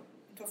steget och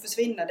då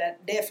försvinner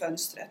det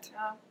fönstret.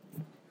 Ja.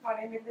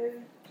 Karin, vill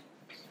du?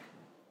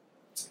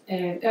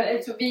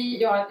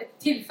 Ett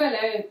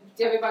tillfälle,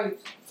 jag vill bara,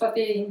 så att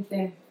det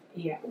inte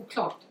är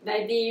oklart.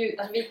 Nej, det är ju,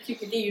 alltså, vi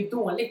tycker det är ju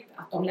dåligt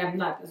att de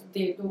lämnar. Alltså,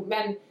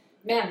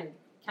 men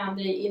kan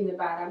det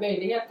innebära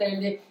möjligheter,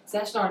 eller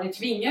snarare det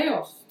tvingar ju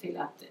oss till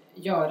att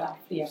göra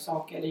fler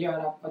saker eller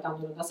göra på ett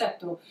annorlunda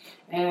sätt. Och,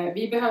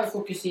 vi behöver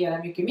fokusera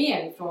mycket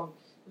mer från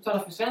talar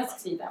för svensk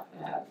sida,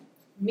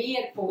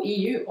 mer på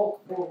EU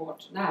och på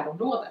vårt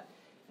närområde.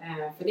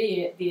 För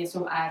det är det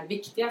som är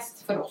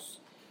viktigast för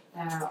oss.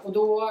 Och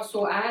då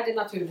så är det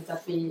naturligt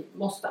att vi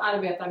måste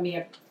arbeta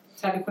med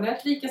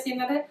traditionellt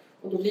likasinnade.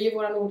 Och då blir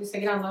våra nordiska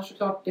grannar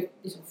såklart det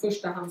liksom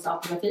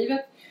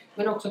förstahandsalternativet.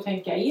 Men också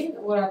tänka in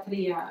våra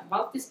 3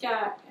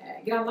 baltiska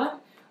grannar.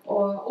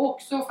 Och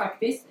också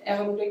faktiskt,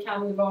 även om det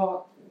kan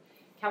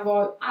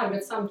vara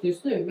arbetsamt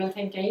just nu, men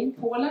tänka in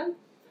Polen.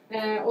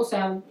 Och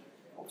sen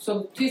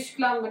också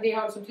Tyskland, men det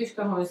har som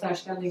Tyskland har en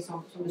särställning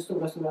som det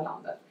stora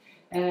landet.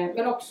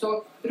 Men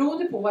också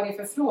beroende på vad det är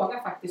för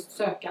fråga faktiskt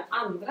söka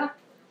andra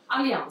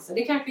allianser.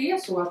 Det kanske är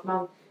så att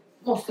man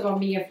måste vara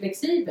mer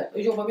flexibel och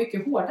jobba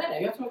mycket hårdare.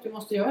 Jag tror att vi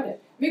måste göra det.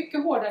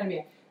 Mycket hårdare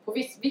med. På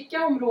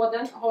vilka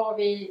områden har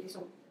vi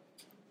liksom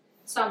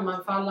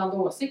sammanfallande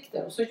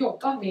åsikter och så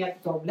jobba med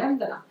de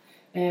länderna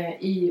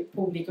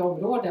på olika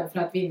områden för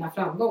att vinna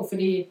framgång. För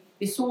det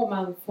är så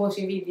man får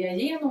sin vilja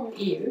genom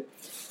EU.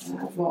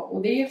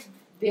 Och det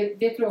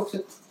tror jag också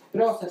är ett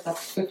bra sätt att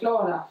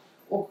förklara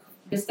och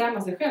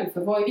bestämma sig själv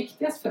för vad är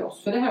viktigast för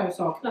oss. För det har jag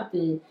saknat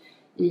i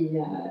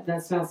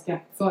den svenska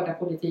förda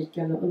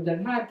politiken under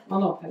den här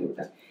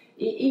mandatperioden.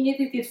 Inget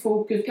riktigt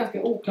fokus,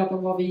 ganska oklart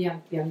om vad vi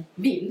egentligen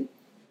vill.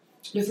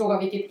 Du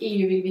frågar vilket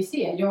EU vill vi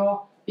se?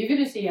 Ja, vi vill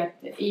ju se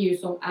ett EU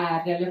som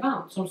är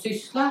relevant, som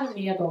sysslar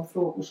med de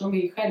frågor som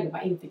vi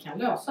själva inte kan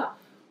lösa.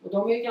 Och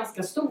de är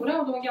ganska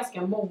stora och de är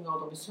ganska många och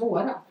de är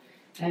svåra.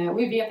 Och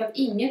vi vet att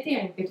inget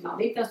enskilt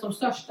land, inte ens de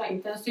största,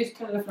 inte ens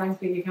Tyskland eller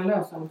Frankrike kan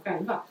lösa dem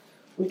själva.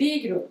 Och det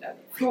är grunden.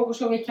 Frågor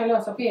som vi kan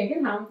lösa på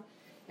egen hand,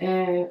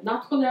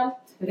 nationellt,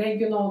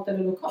 regionalt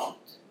eller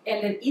lokalt.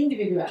 Eller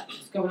individuellt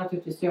ska vi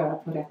naturligtvis göra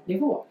på rätt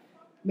nivå.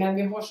 Men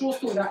vi har så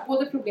stora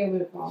både problem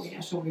och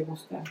utmaningar som vi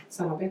måste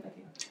samarbeta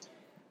kring.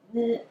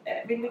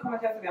 Vill ni komma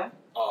till Björn?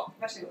 Ja.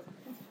 Varsågod.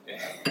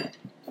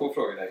 2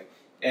 frågor där.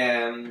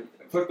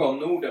 Först bara om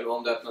Norden och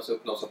om det öppnas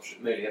upp någon sorts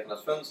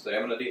möjligheternas fönster.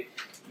 Jag menar,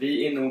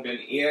 vi i Norden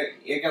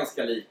är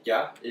ganska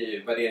lika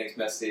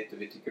värderingsmässigt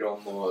och vi tycker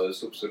om att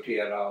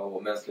sopsortera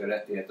och mänskliga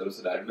rättigheter och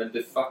sådär. Men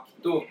de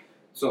facto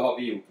så har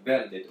vi gjort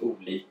väldigt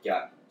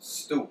olika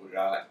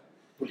stora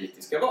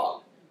politiska val.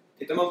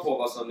 Tittar man på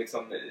vad som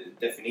liksom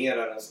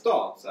definierar en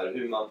stat, så här,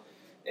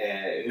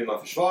 hur man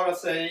försvarar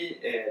sig,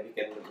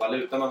 vilken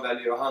valuta man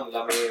väljer att handla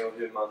med och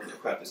hur man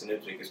sköter sin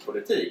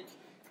utrikespolitik.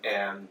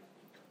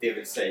 Det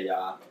vill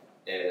säga,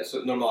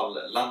 så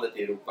normallandet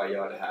i Europa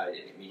gör det här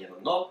genom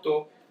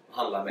NATO,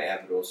 handlar med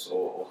euros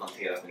och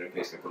hanterar sin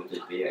europeiska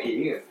politik via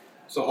EU.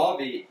 Så har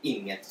vi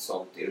inget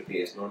sånt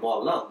europeiskt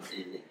normalland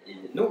i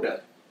Norden,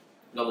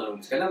 bland de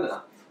nordiska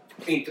länderna.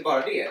 Inte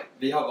bara det,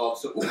 vi har valt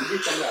så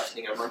olika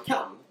lösningar man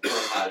kan på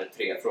de här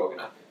 3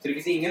 frågorna. Så det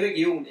finns ingen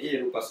region i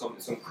Europa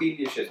som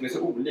skiljer sig, som är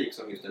så olik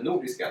som just den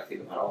nordiska till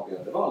de här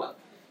avgörande valen.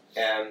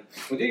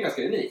 Och det är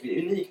ganska unikt, vi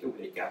är unikt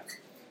olika.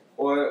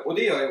 Och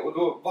det gör, och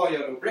då, vad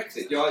gör då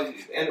Brexit?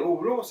 En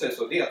oro säger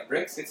så, det är att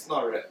Brexit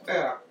snarare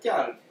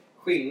ökar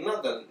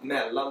skillnaden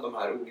mellan de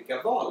här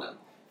olika valen.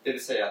 Det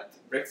vill säga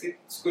att Brexit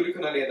skulle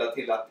kunna leda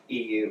till att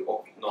EU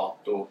och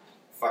NATO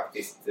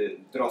faktiskt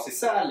dras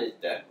isär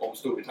lite om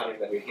Storbritannien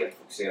väljer helt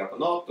fokusera på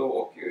NATO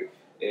och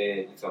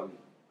liksom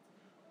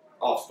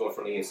avstår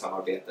från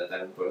EU-samarbetet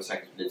även på det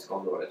säkerhetspolitiska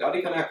området. Ja,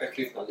 det kan öka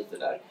klyftan lite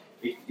där.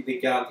 Det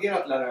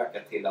garanterat lär öka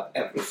till att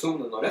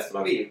eurozonen och resten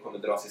av EU kommer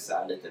dras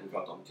isär lite. Vi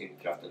pratade om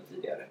tyngdkraften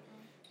tidigare.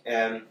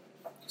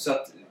 Så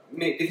att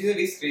det finns en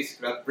viss risk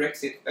för att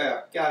Brexit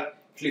ökar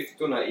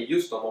klyftorna i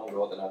just de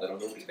områdena där de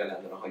nordiska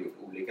länderna har gjort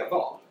olika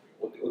val.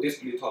 Och det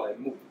skulle ju tala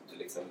emot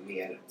liksom,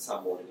 mer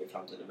samordning i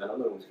framtiden mellan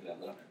de nordiska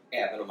länderna,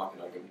 även om man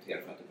kan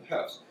argumentera för att det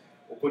behövs.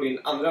 Och på din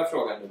andra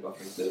fråga, nu bara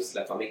för att inte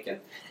släppa micken,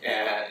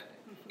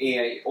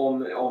 är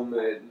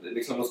om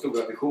liksom de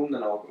stora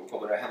visionerna och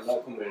kommer det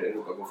hända, kommer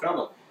Europa gå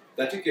framåt.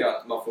 Där tycker jag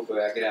att man får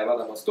börja gräva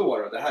där man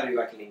står. Och det här är ju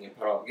verkligen ingen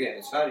paradgren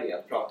i Sverige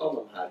att prata om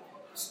de här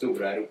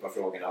stora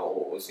Europafrågorna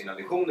och sina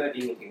visioner. Det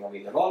är ingenting man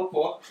vinner val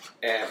på.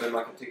 Men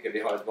man kan tycka att vi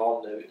har ett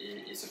val nu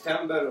i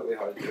september och vi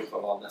har ett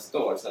Europaval nästa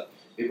år. Så att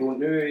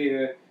nu är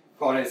ju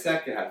Karin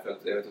säker här, för att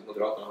jag vet att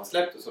Moderaterna har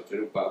släppt en sorts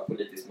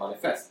Europapolitiskt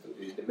manifest.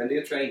 Men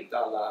det tror jag inte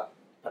alla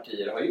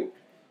partier har gjort.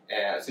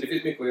 Så det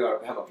finns mycket att göra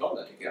på hemmaplan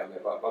där, tycker jag. Men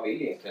vad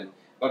vill egentligen?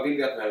 Vad vill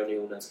vi att den här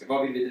unionen ska...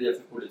 Vad vill vi driva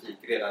för politik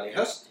redan i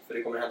höst? För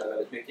det kommer hända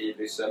väldigt mycket i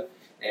Bryssel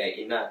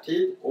i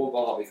närtid. Och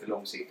vad har vi för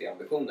långsiktiga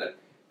ambitioner?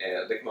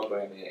 Det kan man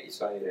börja med i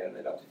Sverige redan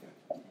idag, tycker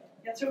jag.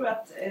 Jag tror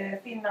att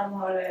Finland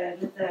har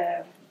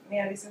lite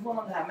mer diskussion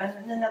om det här.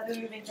 Men Nina,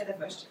 du vinkade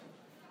först.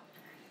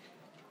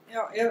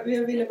 Ja, jag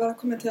ville bara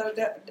kommentera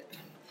det.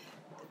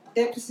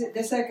 Det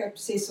är säkert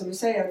precis som du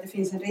säger att det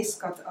finns en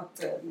risk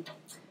att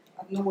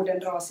Norden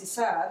dras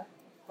isär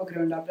på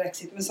grund av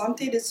Brexit. Men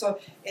samtidigt så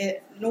är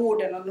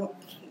Norden och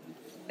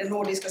det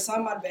nordiska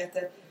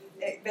samarbetet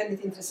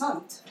väldigt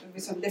intressant.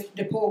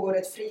 Det pågår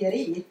ett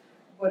frieri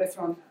både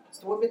från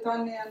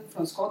Storbritannien,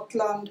 från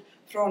Skottland,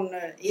 från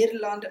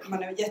Irland.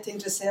 Man är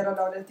jätteintresserad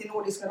av det. Till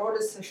Nordiska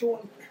rådets session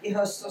i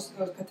höst så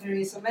ska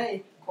Theresa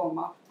May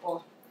komma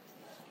och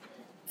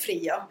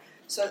fria.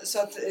 Så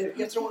att,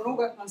 jag tror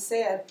nog att man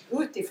ser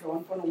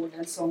utifrån på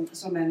Norden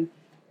som en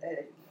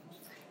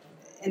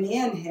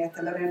enhet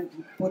eller en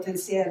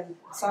potentiell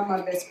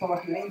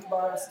samarbetspartner, inte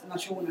bara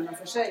nationerna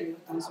för sig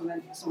utan som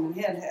en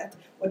helhet.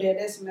 Och det är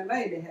det som är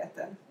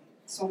möjligheten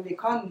som vi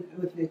kan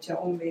utnyttja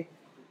om vi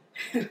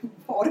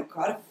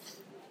orkar.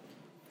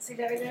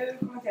 Silja, vill du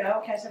kommentera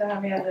och kanske det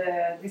här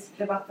med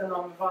debatten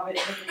om vad vi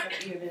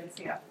EU vill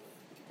se?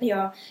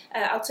 Ja,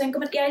 alltså jag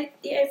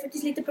är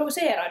faktiskt lite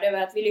provocerad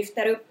över att vi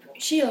lyfter upp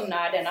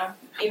skillnaderna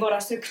i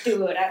våra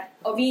strukturer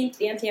och vi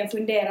inte egentligen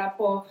funderar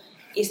på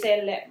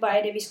istället vad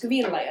är det vi skulle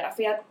vilja göra.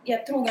 För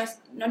jag tror att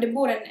när det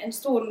bor en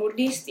stor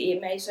nordist i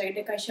mig så är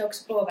det kanske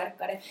också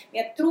påverkar det.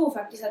 Men jag tror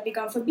faktiskt att vi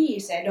kan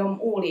förbise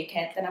de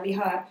olikheterna vi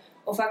har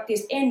och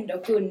faktiskt ändå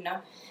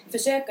kunna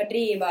försöka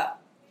driva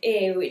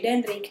EU i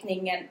den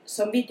riktningen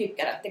som vi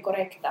tycker att det är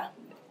korrekta.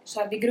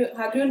 Så att vi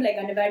har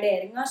grundläggande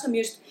värderingar som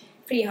just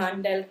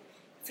frihandel,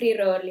 fri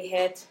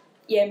rörlighet,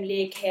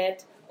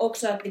 jämlikhet,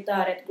 också att vi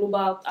tar ett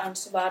globalt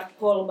ansvar,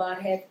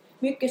 hållbarhet,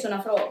 mycket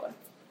sådana frågor.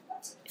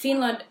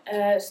 Finland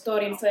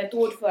står inför ett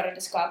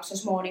ordförandeskap så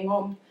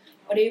småningom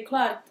och det är ju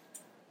klart,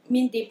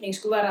 min tippning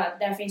skulle vara att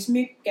där finns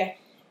mycket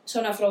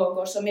sådana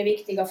frågor som är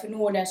viktiga för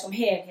Norden som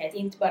helhet,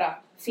 inte bara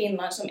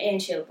Finland som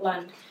enskilt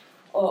land.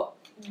 Och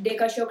det är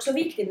kanske också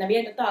viktigt när vi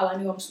ändå talar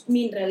nu om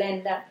mindre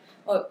länder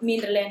och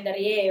mindre länder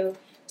i EU,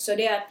 så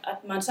det är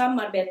att man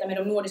samarbetar med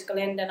de nordiska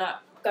länderna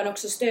kan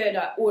också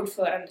stödja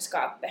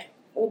ordförandeskapet,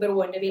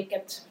 oberoende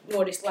vilket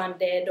nordiskt land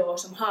det är då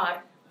som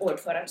har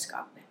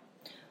ordförandeskapet.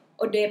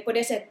 Och på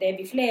det sättet är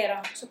vi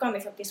flera så kan vi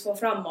faktiskt få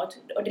framåt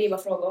och driva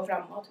frågor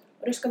framåt.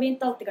 Och då ska vi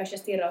inte alltid kanske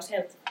stirra oss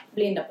helt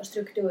blinda på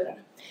strukturerna.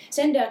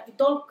 Sen det att vi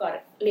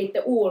tolkar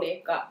lite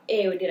olika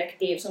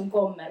EU-direktiv som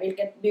kommer,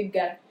 vilket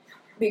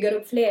bygger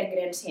upp fler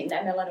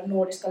gränshinder mellan de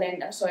nordiska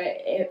länderna, så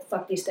är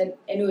faktiskt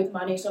en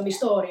utmaning som vi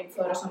står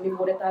inför och som vi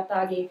borde ta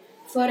tag i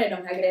före de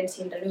här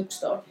gränshindren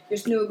uppstår.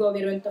 Just nu går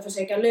vi runt och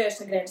försöker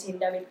lösa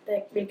gränshinder,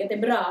 vilket är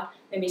bra,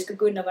 men vi ska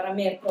kunna vara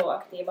mer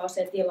proaktiva och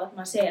se till att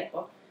man ser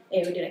på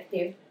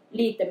EU-direktiv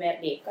lite mer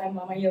lika än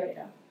vad man gör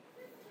idag.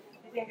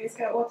 Jag tänker vi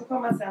ska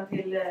återkomma sen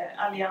till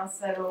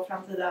allianser och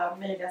framtida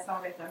möjliga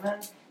samarbeten, men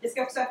vi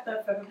ska också öppna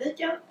upp för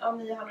publiken om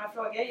ni har några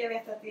frågor. Jag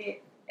vet att det är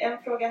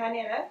en fråga här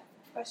nere.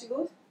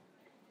 Varsågod.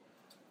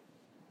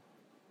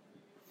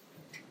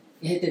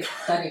 Jag heter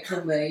Karin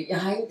Enström. Jag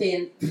har inte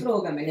en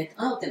fråga men ett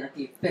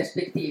alternativt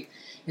perspektiv.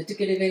 Jag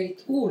tycker det är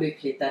väldigt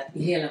olyckligt att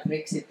i hela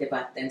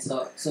Brexit-debatten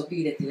så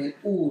blir det till en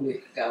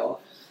olycka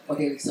och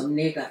det är liksom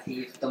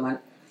negativt och man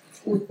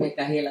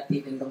utpekar hela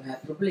tiden de här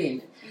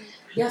problemen.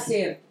 Jag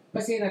ser,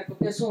 baserat på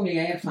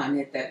personliga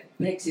erfarenheter,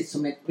 Brexit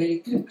som ett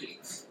väldigt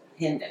lyckligt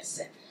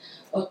händelse.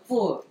 Och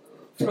 2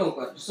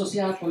 frågor,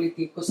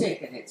 socialpolitik och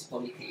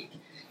säkerhetspolitik.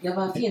 Jag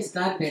var finsk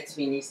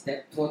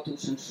arbetsminister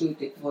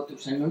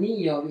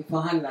 2007-2009 och vi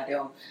förhandlade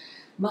om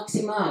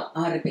maximal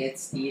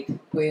arbetstid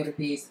på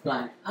europeiskt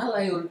plan.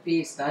 Alla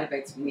europeiska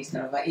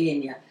arbetsministrar var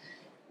eniga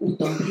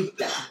utom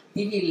britterna.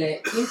 De ville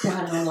inte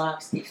ha någon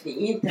lagstiftning,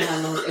 inte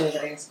ha någon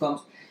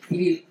överenskomst. De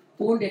vill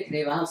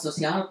undergräva all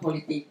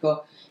socialpolitik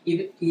och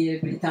i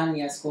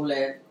Britannien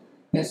skulle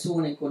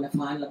personen kunna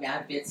förhandla med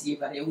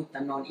arbetsgivare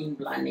utan någon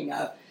inblandning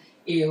av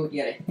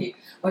EU-direktiv.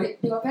 Och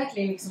det var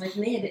verkligen liksom ett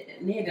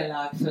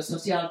nederlag för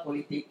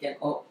socialpolitiken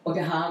och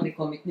det har aldrig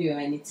kommit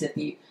nya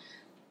initiativ.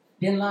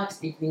 Den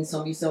lagstiftning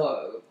som vi så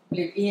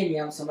blev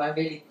eniga om som var en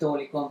väldigt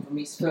dålig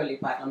kompromiss föll i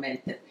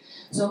parlamentet.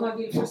 Så om man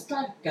vill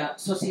förstärka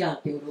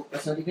socialt Europa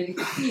så är det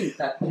väldigt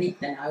fint att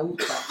britterna är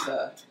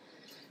utanför.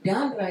 Det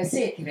andra är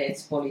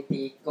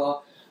säkerhetspolitik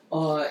och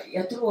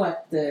jag tror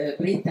att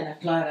britterna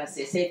klarar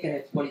sig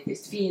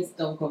säkerhetspolitiskt fint.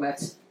 De kommer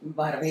att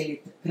vara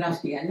väldigt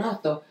kraftiga i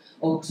NATO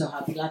och också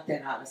ha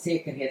bilaterala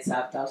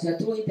säkerhetsavtal. Så jag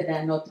tror inte det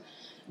är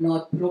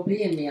något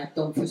problem med att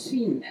de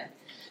försvinner.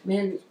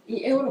 Men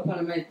i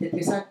Europaparlamentet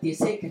är satt i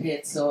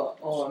säkerhets-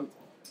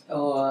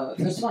 och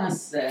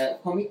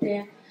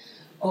försvarskommittén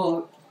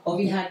och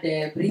vi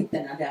hade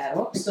britterna där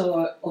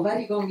också. Och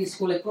varje gång vi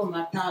skulle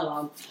komma att tala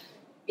om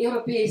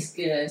europeisk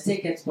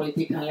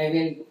säkerhetspolitik handlar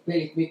väldigt,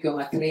 väldigt mycket om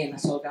att träna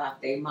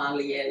soldater i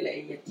Mali eller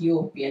i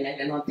Etiopien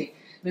eller någonting.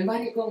 Men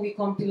varje gång vi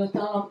kom till att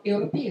tala om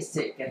europeisk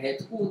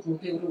säkerhet, hot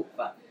mot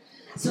Europa,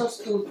 så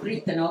stod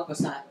britterna upp och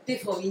sa att det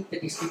får vi inte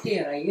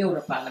diskutera i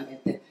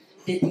Europaparlamentet,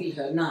 det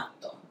tillhör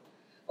NATO.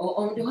 Och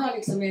om du har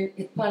liksom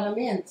ett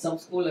parlament som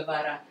skulle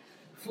vara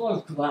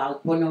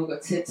folkvald på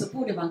något sätt så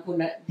borde man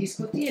kunna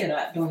diskutera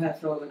de här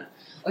frågorna.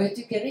 Och jag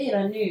tycker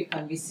redan nu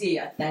kan vi se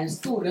att det är en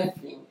stor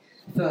öppning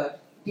för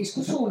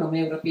diskussion om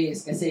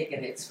europeiska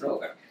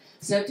säkerhetsfrågor.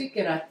 Så jag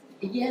tycker att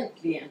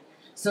egentligen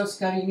så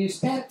ska vi nu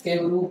stärka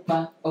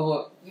Europa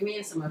och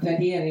gemensamma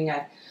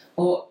värderingar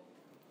och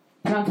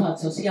framförallt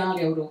social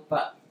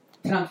Europa,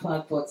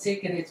 framförallt vår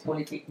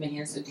säkerhetspolitik med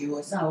hänsyn till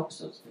USA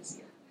också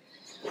speciellt.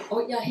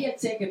 Och jag är helt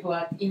säker på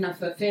att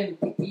innanför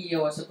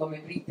 5-10 år så kommer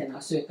britterna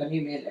att söka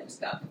ny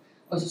medlemskap.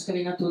 Och så ska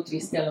vi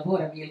naturligtvis ställa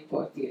våra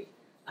villkor till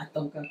att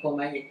de kan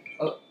komma in.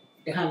 Och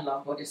det handlar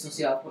om både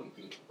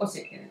socialpolitik och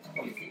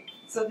säkerhetspolitik.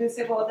 Så du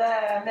ser både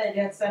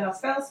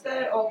möjligheternas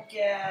fönster och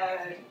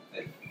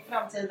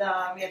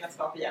framtida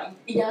medlemskap igen?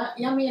 Ja,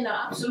 jag menar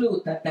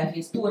absolut att det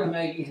finns stora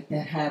möjligheter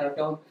här och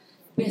de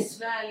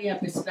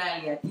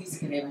besvärliga,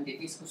 tidskrävande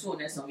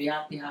diskussioner som vi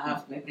alltid har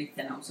haft med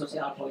britterna om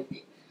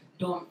socialpolitik,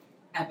 de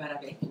är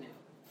bara väck nu.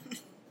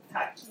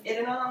 Tack. Är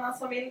det någon annan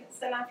som vill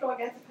ställa en fråga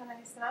till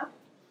panelisterna?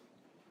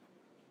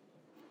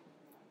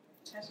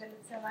 Kanske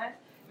lite senare.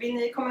 Vill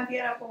ni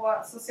kommentera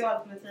på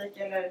socialpolitik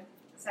eller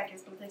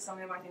säkerhetspolitik som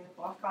vi har varit inne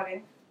på?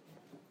 Karin?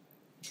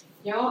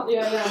 Ja, det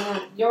gör jag gärna.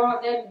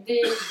 Ja,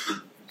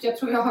 jag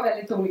tror jag har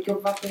väldigt olika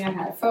uppfattningar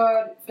här.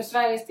 För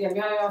Sveriges del, vi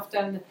har ju haft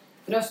en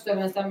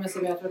röstöverensstämmelse,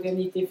 jag tror det är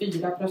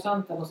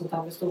 94% och sånt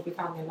här med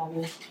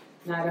Storbritannien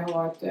när det har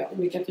varit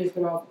olika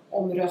typer av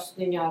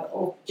omröstningar.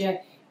 Och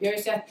vi har ju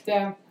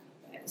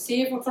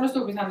ser fortfarande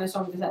Storbritannien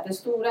som ett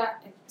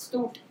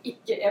stort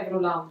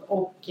icke-euroland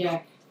och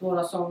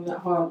några som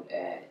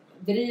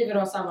driver och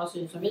har samma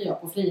syn som vi har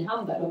på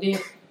frihandel. Och det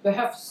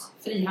behövs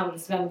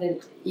frihandelsvänner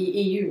i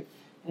EU,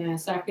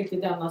 särskilt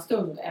i denna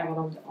stund,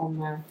 även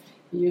om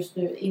vi just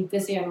nu inte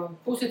ser någon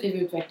positiv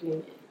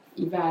utveckling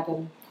i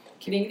världen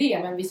kring det.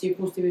 Men vi ser ju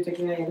positiv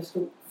utveckling när det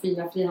gäller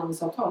fina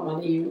frihandelsavtal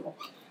mellan EU och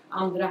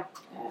andra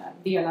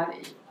delar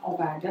av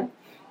världen.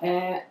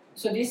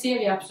 Så det ser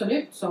vi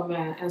absolut som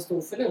en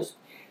stor förlust.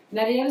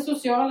 När det gäller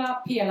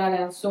sociala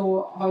pelaren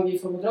så har vi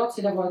från moderat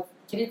sida varit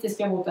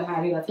kritiska mot det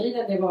här hela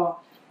tiden. Det har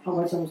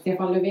varit som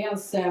Stefan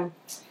Löfvens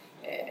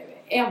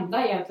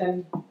enda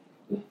egentligen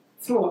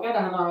fråga där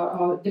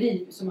han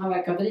som han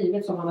verkar ha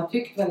drivit, som han har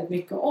tyckt väldigt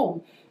mycket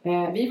om.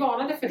 Vi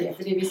varnade för det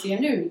vi ser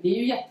nu, det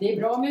är ju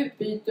bra med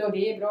utbyte och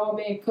det är bra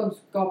med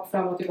kunskap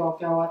fram och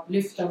tillbaka och att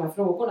lyfta de här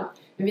frågorna.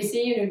 Men vi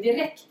ser ju nu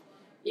direkt,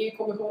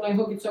 EU-kommissionen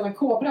har huggit som en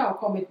kobra och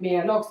kommit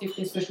med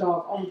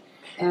lagstiftningsförslag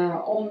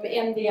om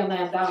en det ena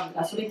än det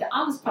andra som inte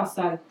alls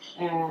passar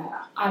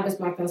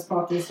arbetsmarknadens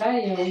parter i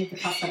Sverige och inte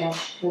passar den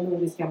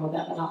nordiska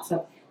modellen.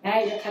 Så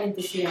nej, jag kan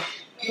inte se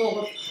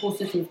något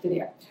positivt i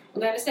det. Och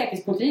när det gäller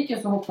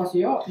säkerhetspolitiken så hoppas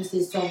jag,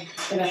 precis som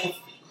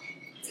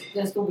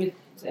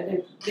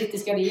den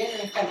brittiska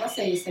regeringen själva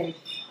säger sig,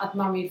 att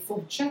man vill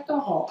fortsätta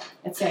att ha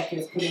ett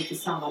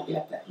säkerhetspolitiskt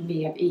samarbete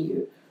med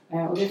EU.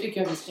 Och det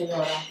tycker jag vi ska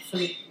göra så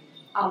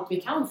allt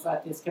vi kan för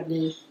att det ska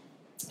bli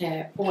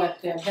på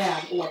ett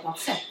välordnat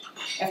sätt.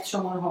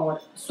 Eftersom man har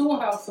så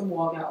hög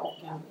förmåga och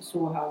en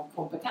så hög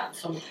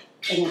kompetens som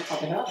Europa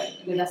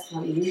behöver. Det resten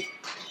av EU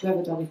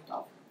behöver dra nytta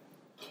av.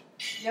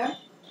 Ja.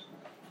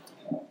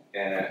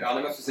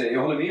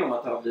 Jag håller med om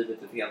att det har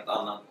blivit ett helt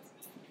annat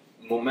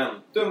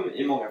momentum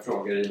i många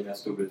frågor i och med att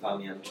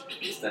Storbritannien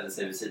ställer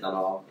sig vid sidan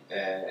av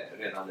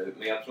redan nu.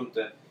 Men jag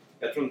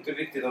tror inte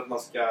riktigt att man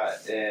ska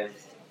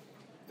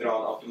dra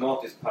en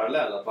automatisk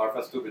parallell. Att bara för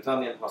att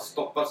Storbritannien har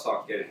stoppat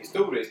saker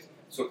historiskt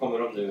så kommer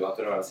de nu att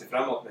röra sig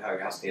framåt med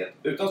hög hastighet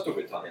utan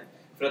Storbritannien.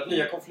 För att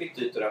nya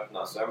konfliktytor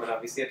öppnas. Jag menar,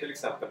 vi ser till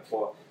exempel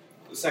på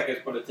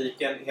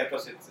säkerhetspolitiken, helt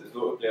plötsligt då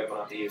upplever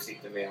man att EU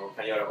sitter med och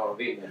kan göra vad de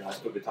vill när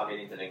Storbritannien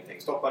inte längre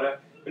tänker stoppa det.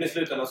 Men i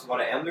slutändan så var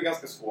det ändå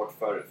ganska svårt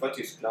för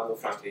Tyskland och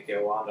Frankrike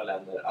och andra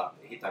länder att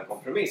hitta en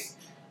kompromiss.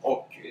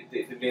 Och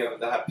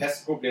det här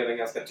PESCO blev en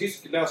ganska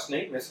tysk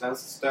lösning med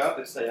svenskt stöd,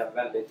 det vill säga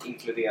väldigt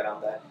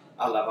inkluderande,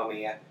 alla var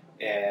med.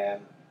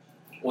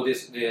 Och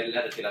det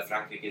ledde till att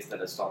Frankrike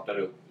istället startar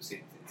upp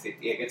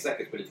sitt eget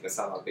säkerhetspolitiska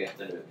samarbete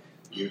nu,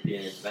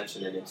 European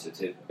Intervention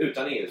Initiative,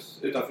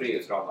 utanför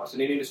EUs ramar. Så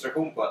det är en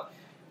illustration på att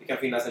det kan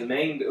finnas en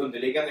mängd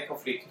underliggande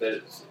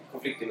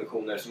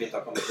konfliktdimensioner som inte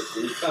har kommit upp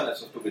till ytan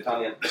eftersom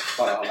Storbritannien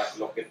bara har lagt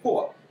locket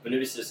på. Men nu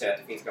visar det sig att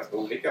det finns ganska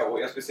olika,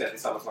 och jag skulle säga att det är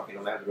samma sak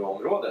inom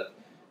euroområdet.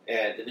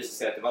 Det visar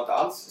sig att det var inte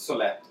alls så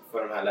lätt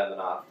för de här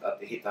länderna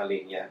att hitta en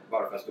linje,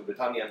 bara för att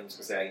Storbritannien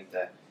ska säga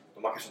inte,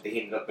 de har kanske inte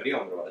hindrat på det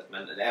området,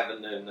 men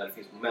även nu när det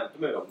finns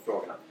momentum i de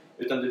frågorna.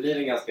 Utan det blir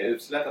en ganska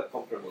utslätad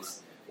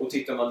kompromiss. Och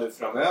tittar man nu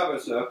framöver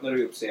så öppnar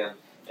det upp sig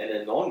en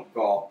enorm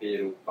gap i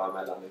Europa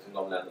mellan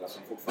de länderna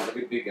som fortfarande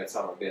vill bygga ett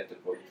samarbete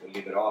på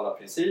liberala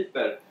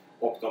principer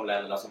och de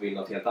länderna som vill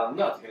något helt annat.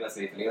 Jag kan läsa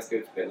det italienska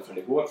utspelet från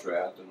igår, tror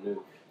jag, att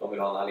de vill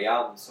ha en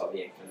allians av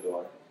egentligen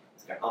då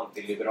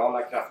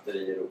antiliberala krafter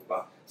i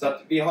Europa. Så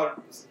att vi har,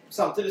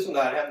 samtidigt som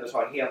det här händer så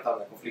har helt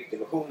andra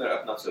konfliktdimensioner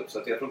öppnats upp. Så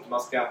att jag tror inte man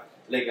ska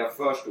lägga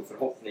för stor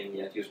förhoppning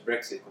i att just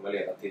Brexit kommer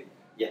leda till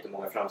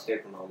jättemånga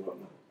framsteg på de här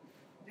områdena.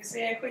 Du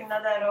ser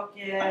skillnader och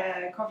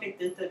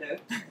konfliktytor nu.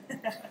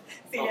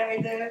 Silja,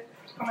 vill du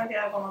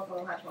kommentera på något av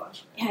de här två?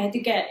 Ja, jag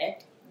tycker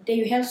att det är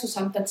ju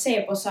hälsosamt att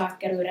se på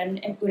saker ur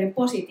en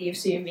positiv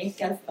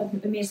synvinkel,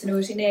 åtminstone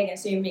ur sin egen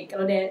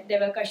synvinkel, och det är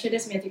väl kanske det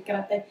som jag tycker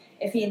att det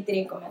är fint i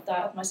din kommentar,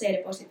 att man ser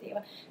det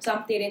positiva.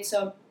 Samtidigt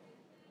så,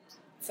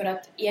 för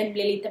att igen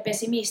bli lite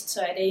pessimist,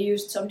 så är det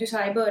just som du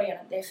sa i början,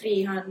 att det är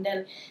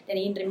frihandel, den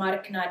inre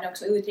marknaden,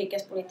 också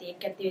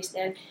utrikespolitiken till viss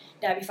del,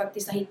 där vi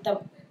faktiskt har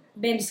hittat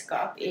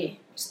vänskap i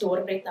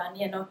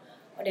Storbritannien,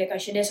 och det är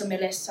kanske det som är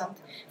ledsamt.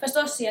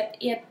 Förstås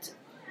i ett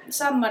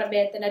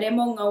samarbete när det är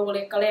många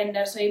olika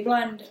länder, så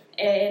ibland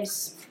är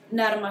ens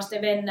närmaste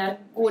vänner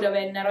goda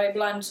vänner och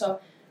ibland så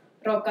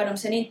råkar de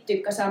sen inte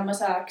tycka samma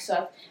sak, så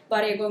att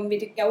varje gång vi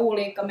tycker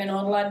olika med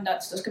någon land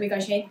så ska vi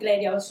kanske inte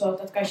glädja oss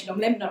åt att kanske de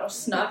lämnar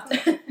oss snart.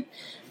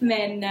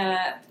 Men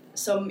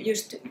som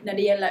just när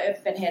det gäller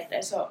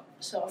öppenheten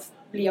så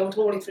blir jag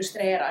otroligt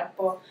frustrerad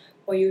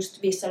på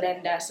just vissa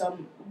länder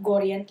som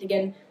går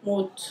egentligen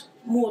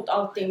mot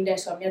allting det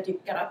som jag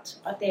tycker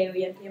att EU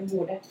egentligen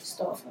borde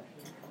stå för.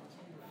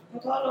 På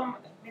tal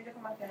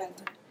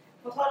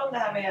om det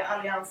här med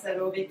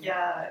allianser och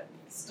vilka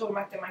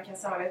stormakter man kan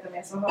samarbeta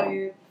med så har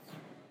ju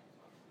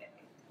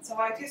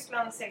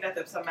Tyskland seglat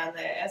upp som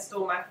en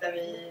stormakt där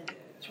vi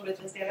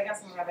troligtvis delar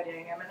ganska många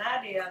värderingar. Men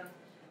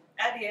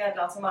är det ett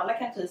land som alla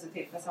kan ty sig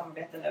till för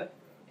samarbete nu?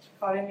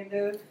 Karin, vill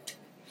du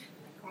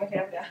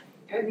kommentera på det?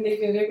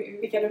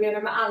 Vilka du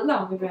menar med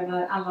alla? Om du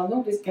menar alla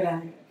nordiska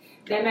länder?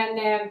 Nej,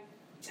 men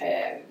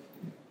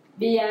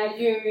vi är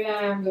ju...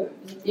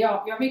 vi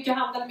har mycket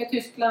handel med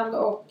Tyskland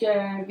och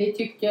vi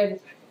tycker...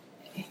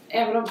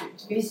 Även om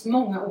det finns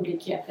många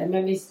olikheter,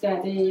 men visst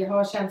det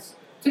har känts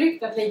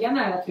tryggt att ligga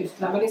nära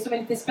Tyskland. Men det som är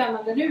lite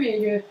spännande nu är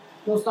ju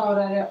då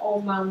snarare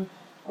om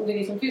det är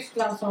liksom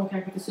Tyskland som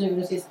kanske till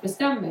syvende och sist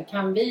bestämmer.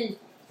 Kan vi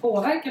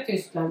påverka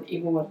Tyskland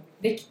i vår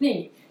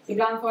riktning?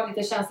 Ibland får jag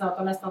lite känslan att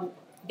de nästan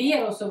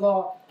ber oss att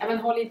vara,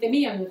 håll inte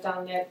med,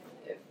 utan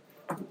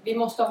vi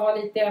måste ha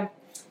lite,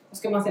 vad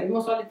ska man säga, vi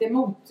måste ha lite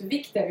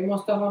motvikter. Vi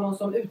måste ha någon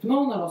som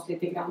utmanar oss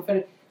lite grann.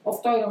 För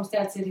ofta har de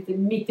ställt sig lite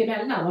mitt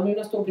emellan. Och nu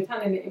när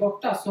Storbritannien är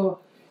borta så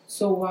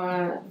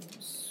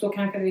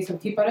kanske det liksom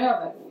tippar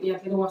över.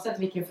 Egentligen oavsett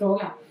vilken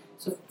fråga.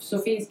 Så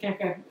finns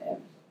kanske,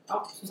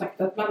 som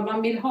sagt, att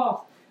man vill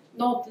ha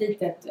något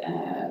litet.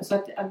 Så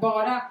att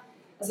bara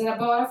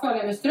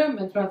följa med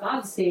strömmen tror jag inte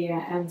alls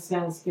är en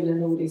svensk eller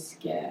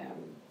nordisk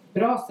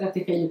bra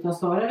strategi. Utan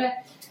snarare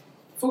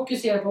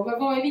fokusera på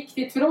vad är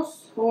viktigt för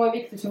oss. Vad är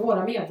viktigt för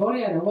våra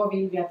medborgare. Vad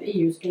vill vi att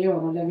EU ska göra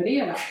och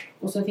leverera.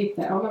 Och så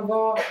titta,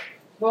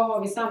 vad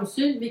har vi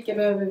samsyn? Vilka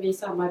behöver vi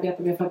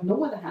samarbeta med för att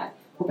nå det här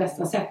på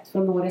bästa sätt? För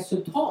att nå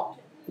resultat.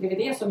 Det är väl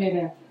det som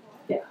är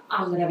det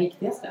allra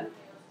viktigaste.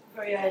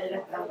 Börja i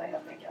rätt ända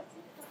helt enkelt.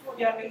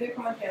 Björn, vill du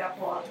kommentera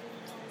på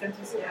den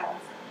tyska?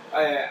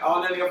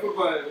 Jag får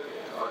bara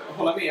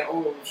hålla med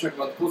och försöka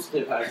vara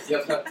positiv här.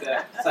 Jag tror att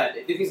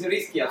det finns en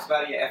risk i att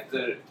Sverige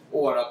efter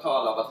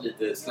åratal av att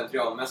lite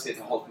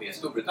slentrianmässigt har hållit med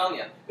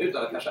Storbritannien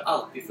utan att kanske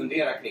alltid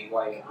fundera kring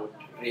vad är vårt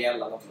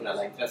reella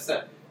nationella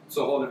intresse.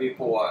 Så håller vi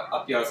på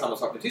att göra samma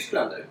sak med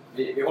Tyskland nu.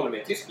 Vi håller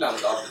med Tyskland,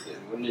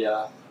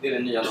 det är det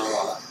nya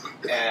normala.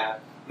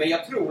 Men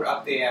jag tror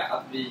att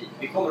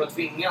vi kommer att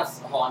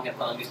tvingas ha en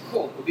helt annan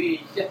diskussion och det är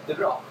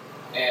jättebra.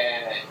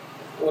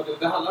 Och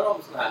det handlar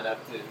om sån här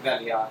att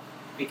välja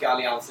vilka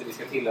allianser vi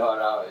ska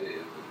tillhöra.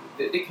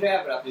 Det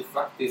kräver att vi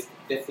faktiskt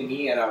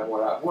definierar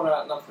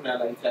våra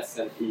nationella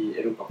intressen i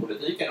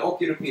Europapolitiken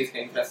och europeiska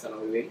intressen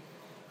om vi vill.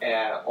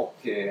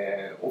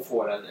 Och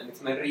får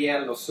en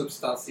reell och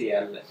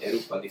substantiell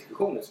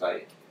Europadiskussion i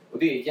Sverige. Och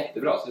det är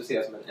jättebra, så det ser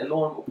jag som en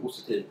enorm och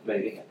positiv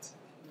möjlighet.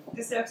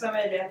 Du ser också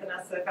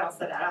möjligheternas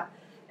fönster där.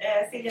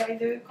 Silja, vill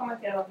du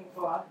kommentera någonting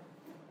på?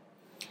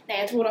 Nej,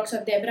 jag tror också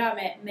att det är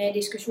bra med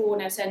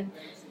diskussioner. Sen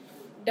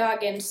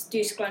dagens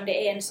Tyskland är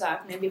en sak,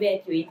 men vi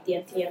vet ju inte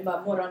egentligen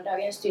vad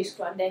morgondagens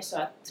Tyskland är.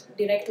 Så att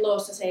direkt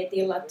låsa sig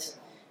till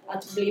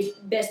att bli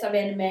bästa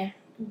vän med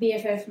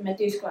BFF med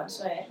Tyskland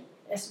så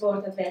är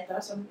svårt att veta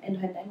vad som ändå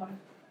händer imorgon.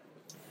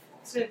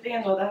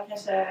 Slutligen då, det här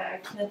kanske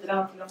knyter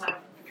an till de här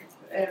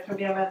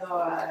problemen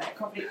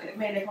och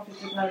möjliga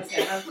konflikterna vi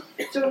ser.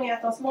 Men tror ni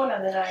att de små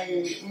länderna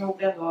i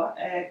Norden då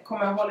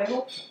kommer att hålla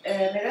ihop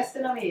med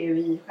resten av EU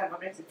i själva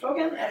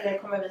Brexit-frågan? Eller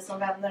kommer vi som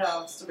vänner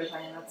av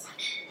Storbritannien att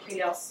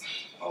skilja oss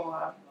och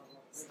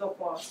stå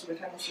på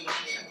Storbritanniens sida?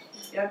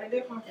 Ja, men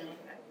du kommer till det.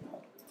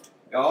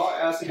 Ja,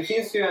 alltså det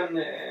finns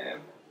ju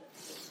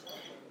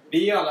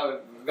vi är alla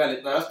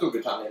väldigt nära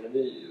Storbritannien.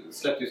 Vi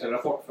släppte ju en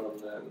rapport för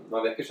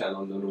några veckor sedan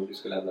om de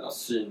nordiska ländernas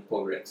syn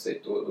på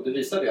Brexit. Och det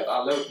visade ju att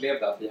alla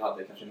upplevde att vi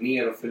hade kanske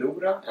mer att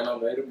förlora än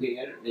andra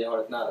européer. Vi har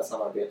ett nära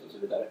samarbete och så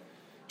vidare.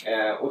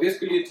 Och det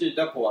skulle ju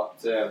tyda på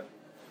att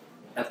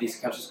vi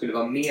kanske skulle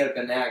vara mer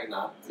benägna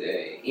att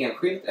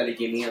enskilt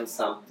eller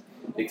gemensamt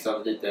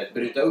liksom lite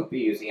bryta upp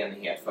EUs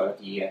enighet för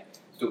att ge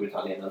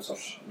Storbritannien en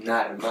sorts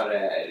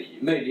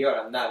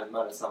möjliggöra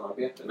närmare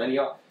samarbete.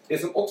 Men det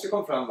som också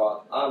kom fram var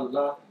att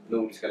alla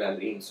nordiska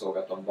länder insåg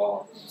att de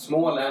var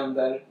små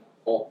länder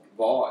och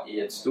var i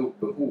ett stort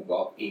behov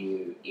av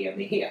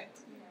EU-enighet.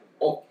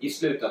 Och i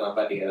slutändan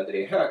värderade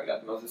det högre.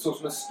 Att man såg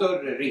som en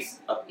större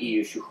risk att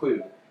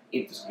EU-27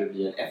 inte skulle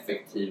bli en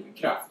effektiv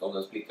kraft om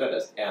den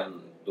splittrades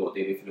än då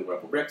det vi förlorar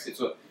på Brexit.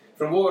 Så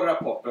från vår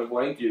rapport och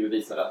våra intervjuer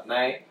visade att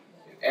nej,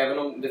 även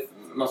om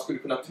man skulle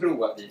kunna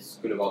tro att vi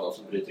skulle vara de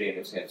som bryter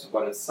enigheten, så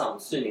var det en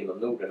samsyn inom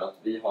Norden att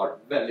vi har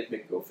väldigt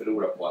mycket att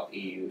förlora på att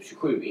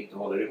EU-27 inte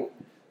håller ihop.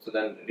 Så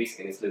den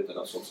risken i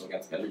slutändan såg som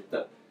ganska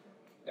liten.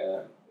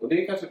 Och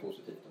det är kanske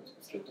positivt om vi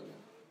ska sluta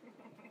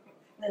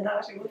med. Nina,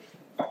 varsågod.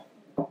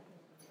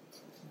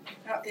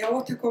 Ja, jag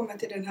återkommer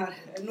till den här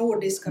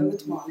nordiska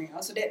utmaningen.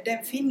 Alltså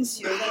den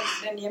finns ju,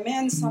 den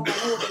gemensamma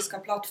nordiska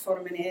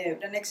plattformen i EU,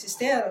 den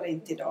existerar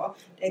inte idag.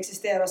 Det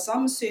existerar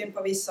samsyn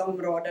på vissa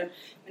områden,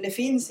 men det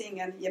finns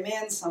ingen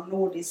gemensam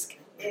nordisk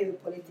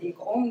EU-politik.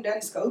 Om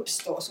den ska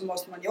uppstå så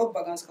måste man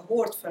jobba ganska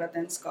hårt för att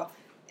den ska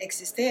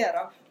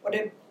existera. Och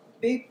det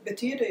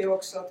betyder ju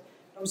också att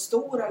de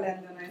stora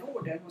länderna i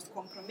Norden måste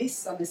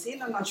kompromissa med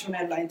sina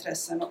nationella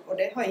intressen och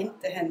det har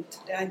inte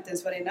hänt. Det har inte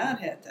ens varit i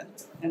närheten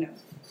ännu.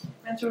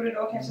 Men tror du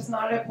då kanske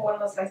snarare på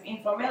något slags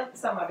informellt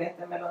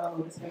samarbete mellan de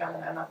nordiska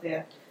länderna än att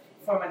det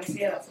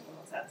formaliseras på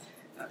något sätt?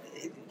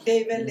 Det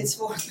är väldigt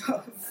svårt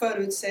att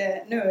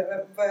förutse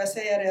nu. Vad jag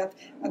säger är att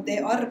det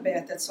är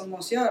arbetet som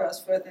måste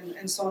göras för att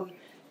en sån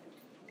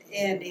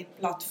enig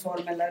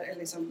plattform eller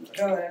liksom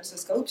rörelse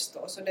ska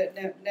uppstå. Så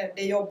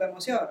det jobbet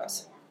måste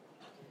göras.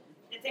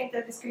 Jag tänkte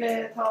att vi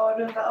skulle ta och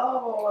runda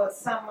av och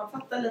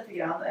sammanfatta lite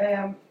grann.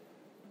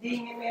 Det är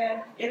ingen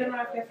mer. Är det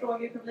några fler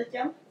frågor i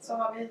publiken så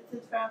har vi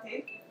tid för en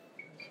till.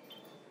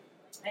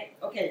 Nej,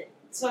 okej.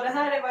 Så det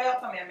här är vad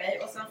jag tar med mig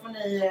och sen får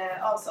ni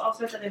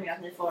avsluta det med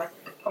att ni får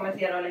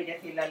kommentera och lägga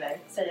till eller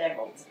säga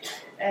emot.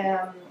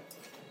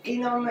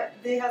 Inom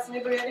det här som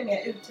vi började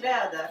med,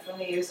 utträde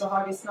från EU, så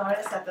har vi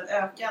snarare sett ett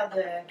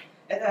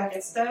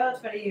ökat stöd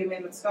för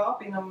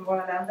EU-medlemskap inom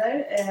våra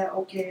länder.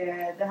 Och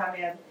det här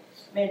med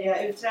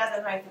möjliga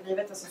utträden har inte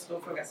blivit en så stor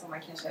fråga som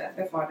man kanske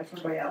befarade från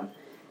början.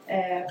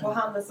 På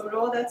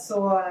handelsområdet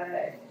så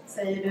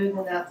säger du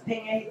Nina att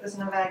pengar hittar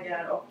sina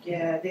vägar och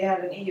det är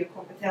en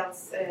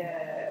EU-kompetens,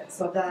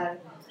 så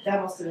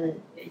där måste vi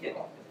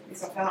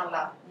liksom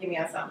förhandla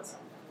gemensamt.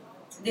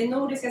 Det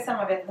nordiska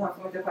samarbetet har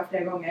kommit upp här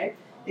flera gånger.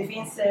 Det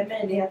finns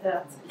möjligheter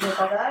att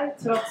jobba där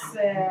trots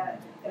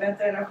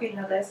eventuella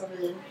skillnader som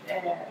vi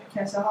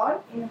kanske har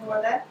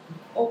inneboende.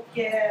 Och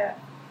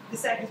det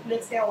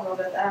säkerhetspolitiska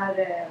området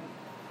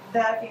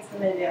där finns det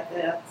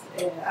möjligheter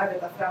att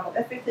arbeta framåt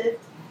effektivt.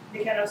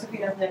 Det kan också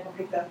finnas nya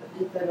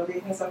konfliktytor och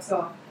det finns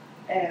också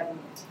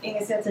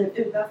initiativ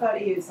utanför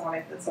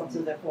EU-samarbetet som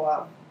tyder på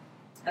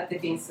att det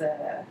finns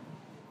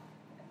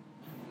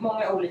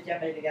många olika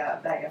möjliga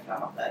vägar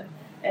framåt där.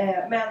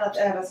 Men att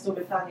även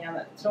Storbritannien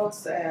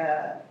trots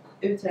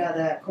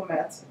utträde kommer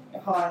att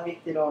ha en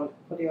viktig roll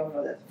på det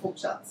området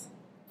fortsatt.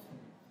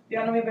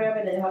 Björn, om vi börjar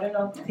med dig, har du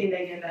något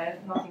tillägg eller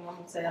någonting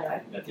att säga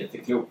där? Det är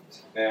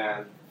jätteklokt.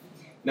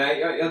 Nej,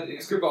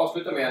 jag skulle bara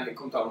avsluta med en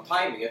kommentar om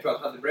timing. Jag tror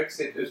att hade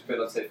Brexit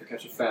utspelat sig för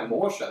kanske 5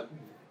 år sedan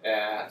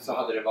så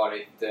hade det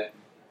varit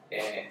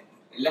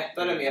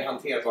lättare, mer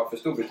hanterbart för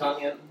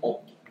Storbritannien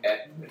och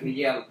ett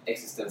rejält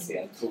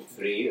existentiellt hot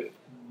för EU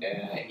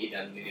i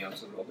den miljön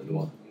som rådde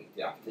då, mitt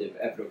i aktiv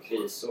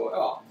eurokris och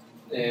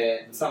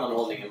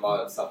sammanhållningen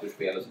var satt ur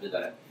spel och så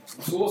vidare.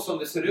 Så som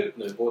det ser ut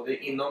nu, både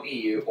inom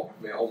EU och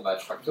med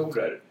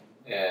omvärldsfaktorer,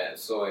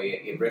 så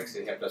är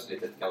Brexit helt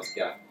plötsligt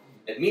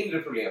ett mindre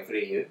problem för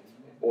EU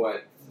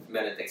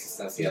men ett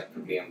existentiellt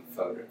problem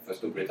för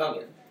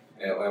Storbritannien.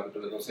 Och jag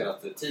tror den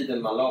senaste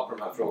tiden man la på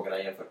de här frågorna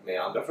jämfört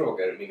med andra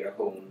frågor,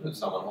 migration,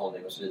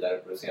 sammanhållning och så vidare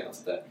på det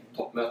senaste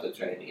toppmötet,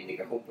 tror jag är en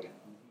indikation på det.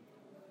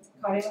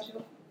 Karin,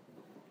 varsågod.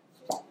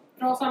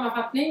 Bra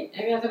sammanfattning.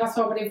 Jag vet inte vad jag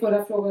sa på din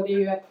förra fråga. Det är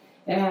ju att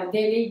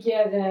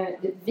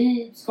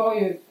vi ska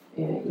ju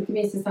inte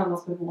minst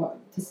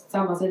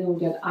tillsammans i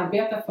Norden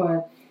arbeta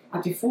för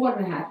att vi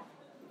får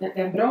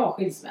den bra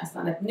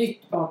skilsmässan, ett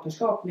nytt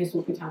partnerskap med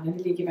Storbritannien.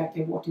 Det ligger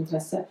verkligen i vårt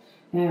intresse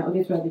och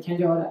det tror jag vi kan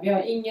göra.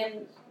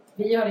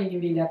 Vi har ingen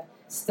vilja att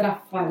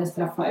straffa eller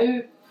straffa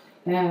ut,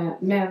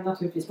 men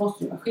naturligtvis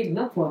måste det vara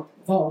skillnad på att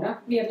vara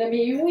medlem i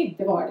EU och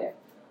inte vara det.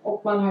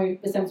 Och man har ju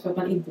bestämt sig för att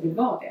man inte vill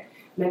vara det.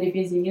 Men det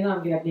finns ingen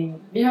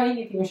anledning, vi har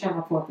ingenting att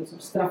känna på att liksom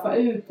straffa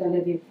ut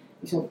eller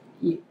liksom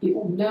i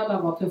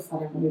onödan vara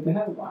tuffare än vad vi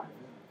behöver vara.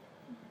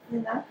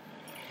 Nina?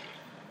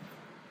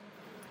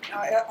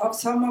 Ja, av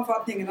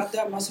sammanfattningen att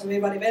döma så vi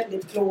varit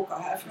väldigt kloka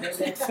här, för det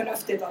är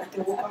förnuftigt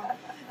alltihopa.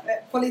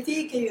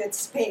 Politik är ju ett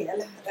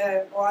spel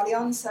och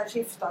allianser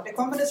skiftar. Det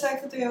kommer det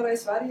säkert att göra i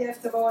Sverige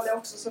efter valet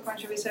också, så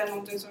kanske vi ser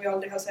någonting som vi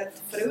aldrig har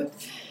sett förut.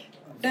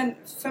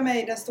 För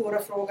mig den stora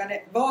frågan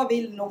är, vad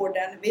vill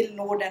Norden? Vill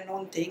Norden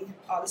någonting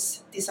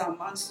alls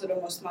tillsammans? Så då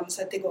måste man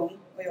sätta igång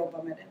och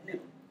jobba med det nu.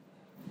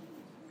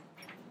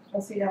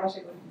 Silja,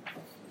 varsågod.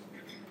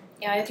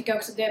 Ja, jag tycker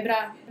också att det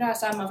är bra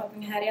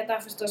sammanfattning här. Jag tar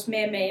förstås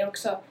med mig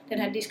också den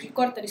här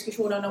korta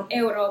diskussionen om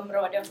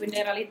euroområdet och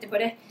funderar lite på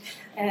det.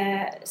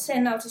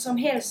 Sen alltså som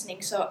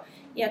hälsning så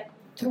jag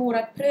tror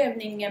att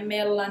prövningen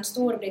mellan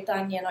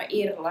Storbritannien och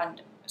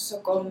Irland så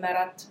kommer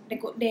att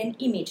det är en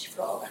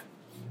imagefråga.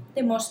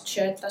 Det måste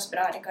skötas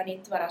bra, det kan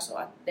inte vara så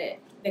att det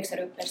växer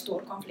upp en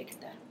stor konflikt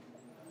där.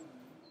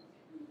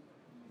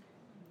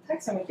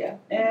 Tack så mycket.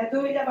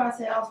 Då vill jag bara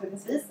säga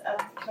avslutningsvis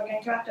att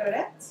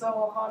 1:15 så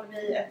har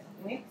vi ett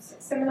nytt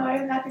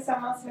seminarium här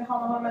tillsammans med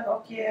Hanna Holmen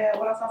och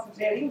Ålands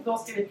landsutredning. Då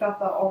ska vi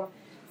prata om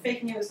fake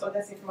news och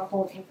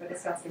desinformation inför det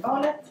svenska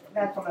valet.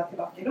 Välkomna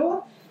tillbaka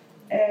då.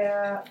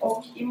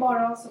 Och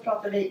imorgon så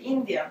pratar vi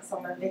Indien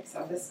som en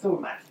växande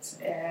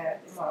stormakt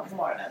imorgon på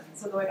morgonen.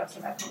 Så då är det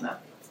också välkomna.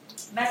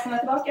 Välkomna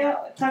tillbaka.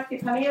 Tack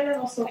till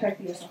panelen och stort tack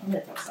till er som kom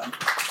hit också.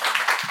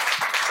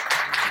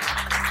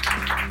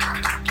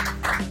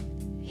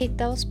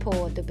 Hitta oss på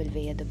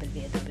www.ui.se.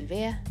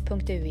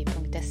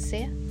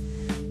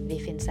 Vi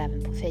finns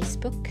även på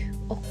Facebook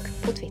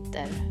och på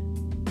Twitter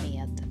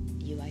med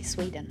UI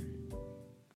Sweden.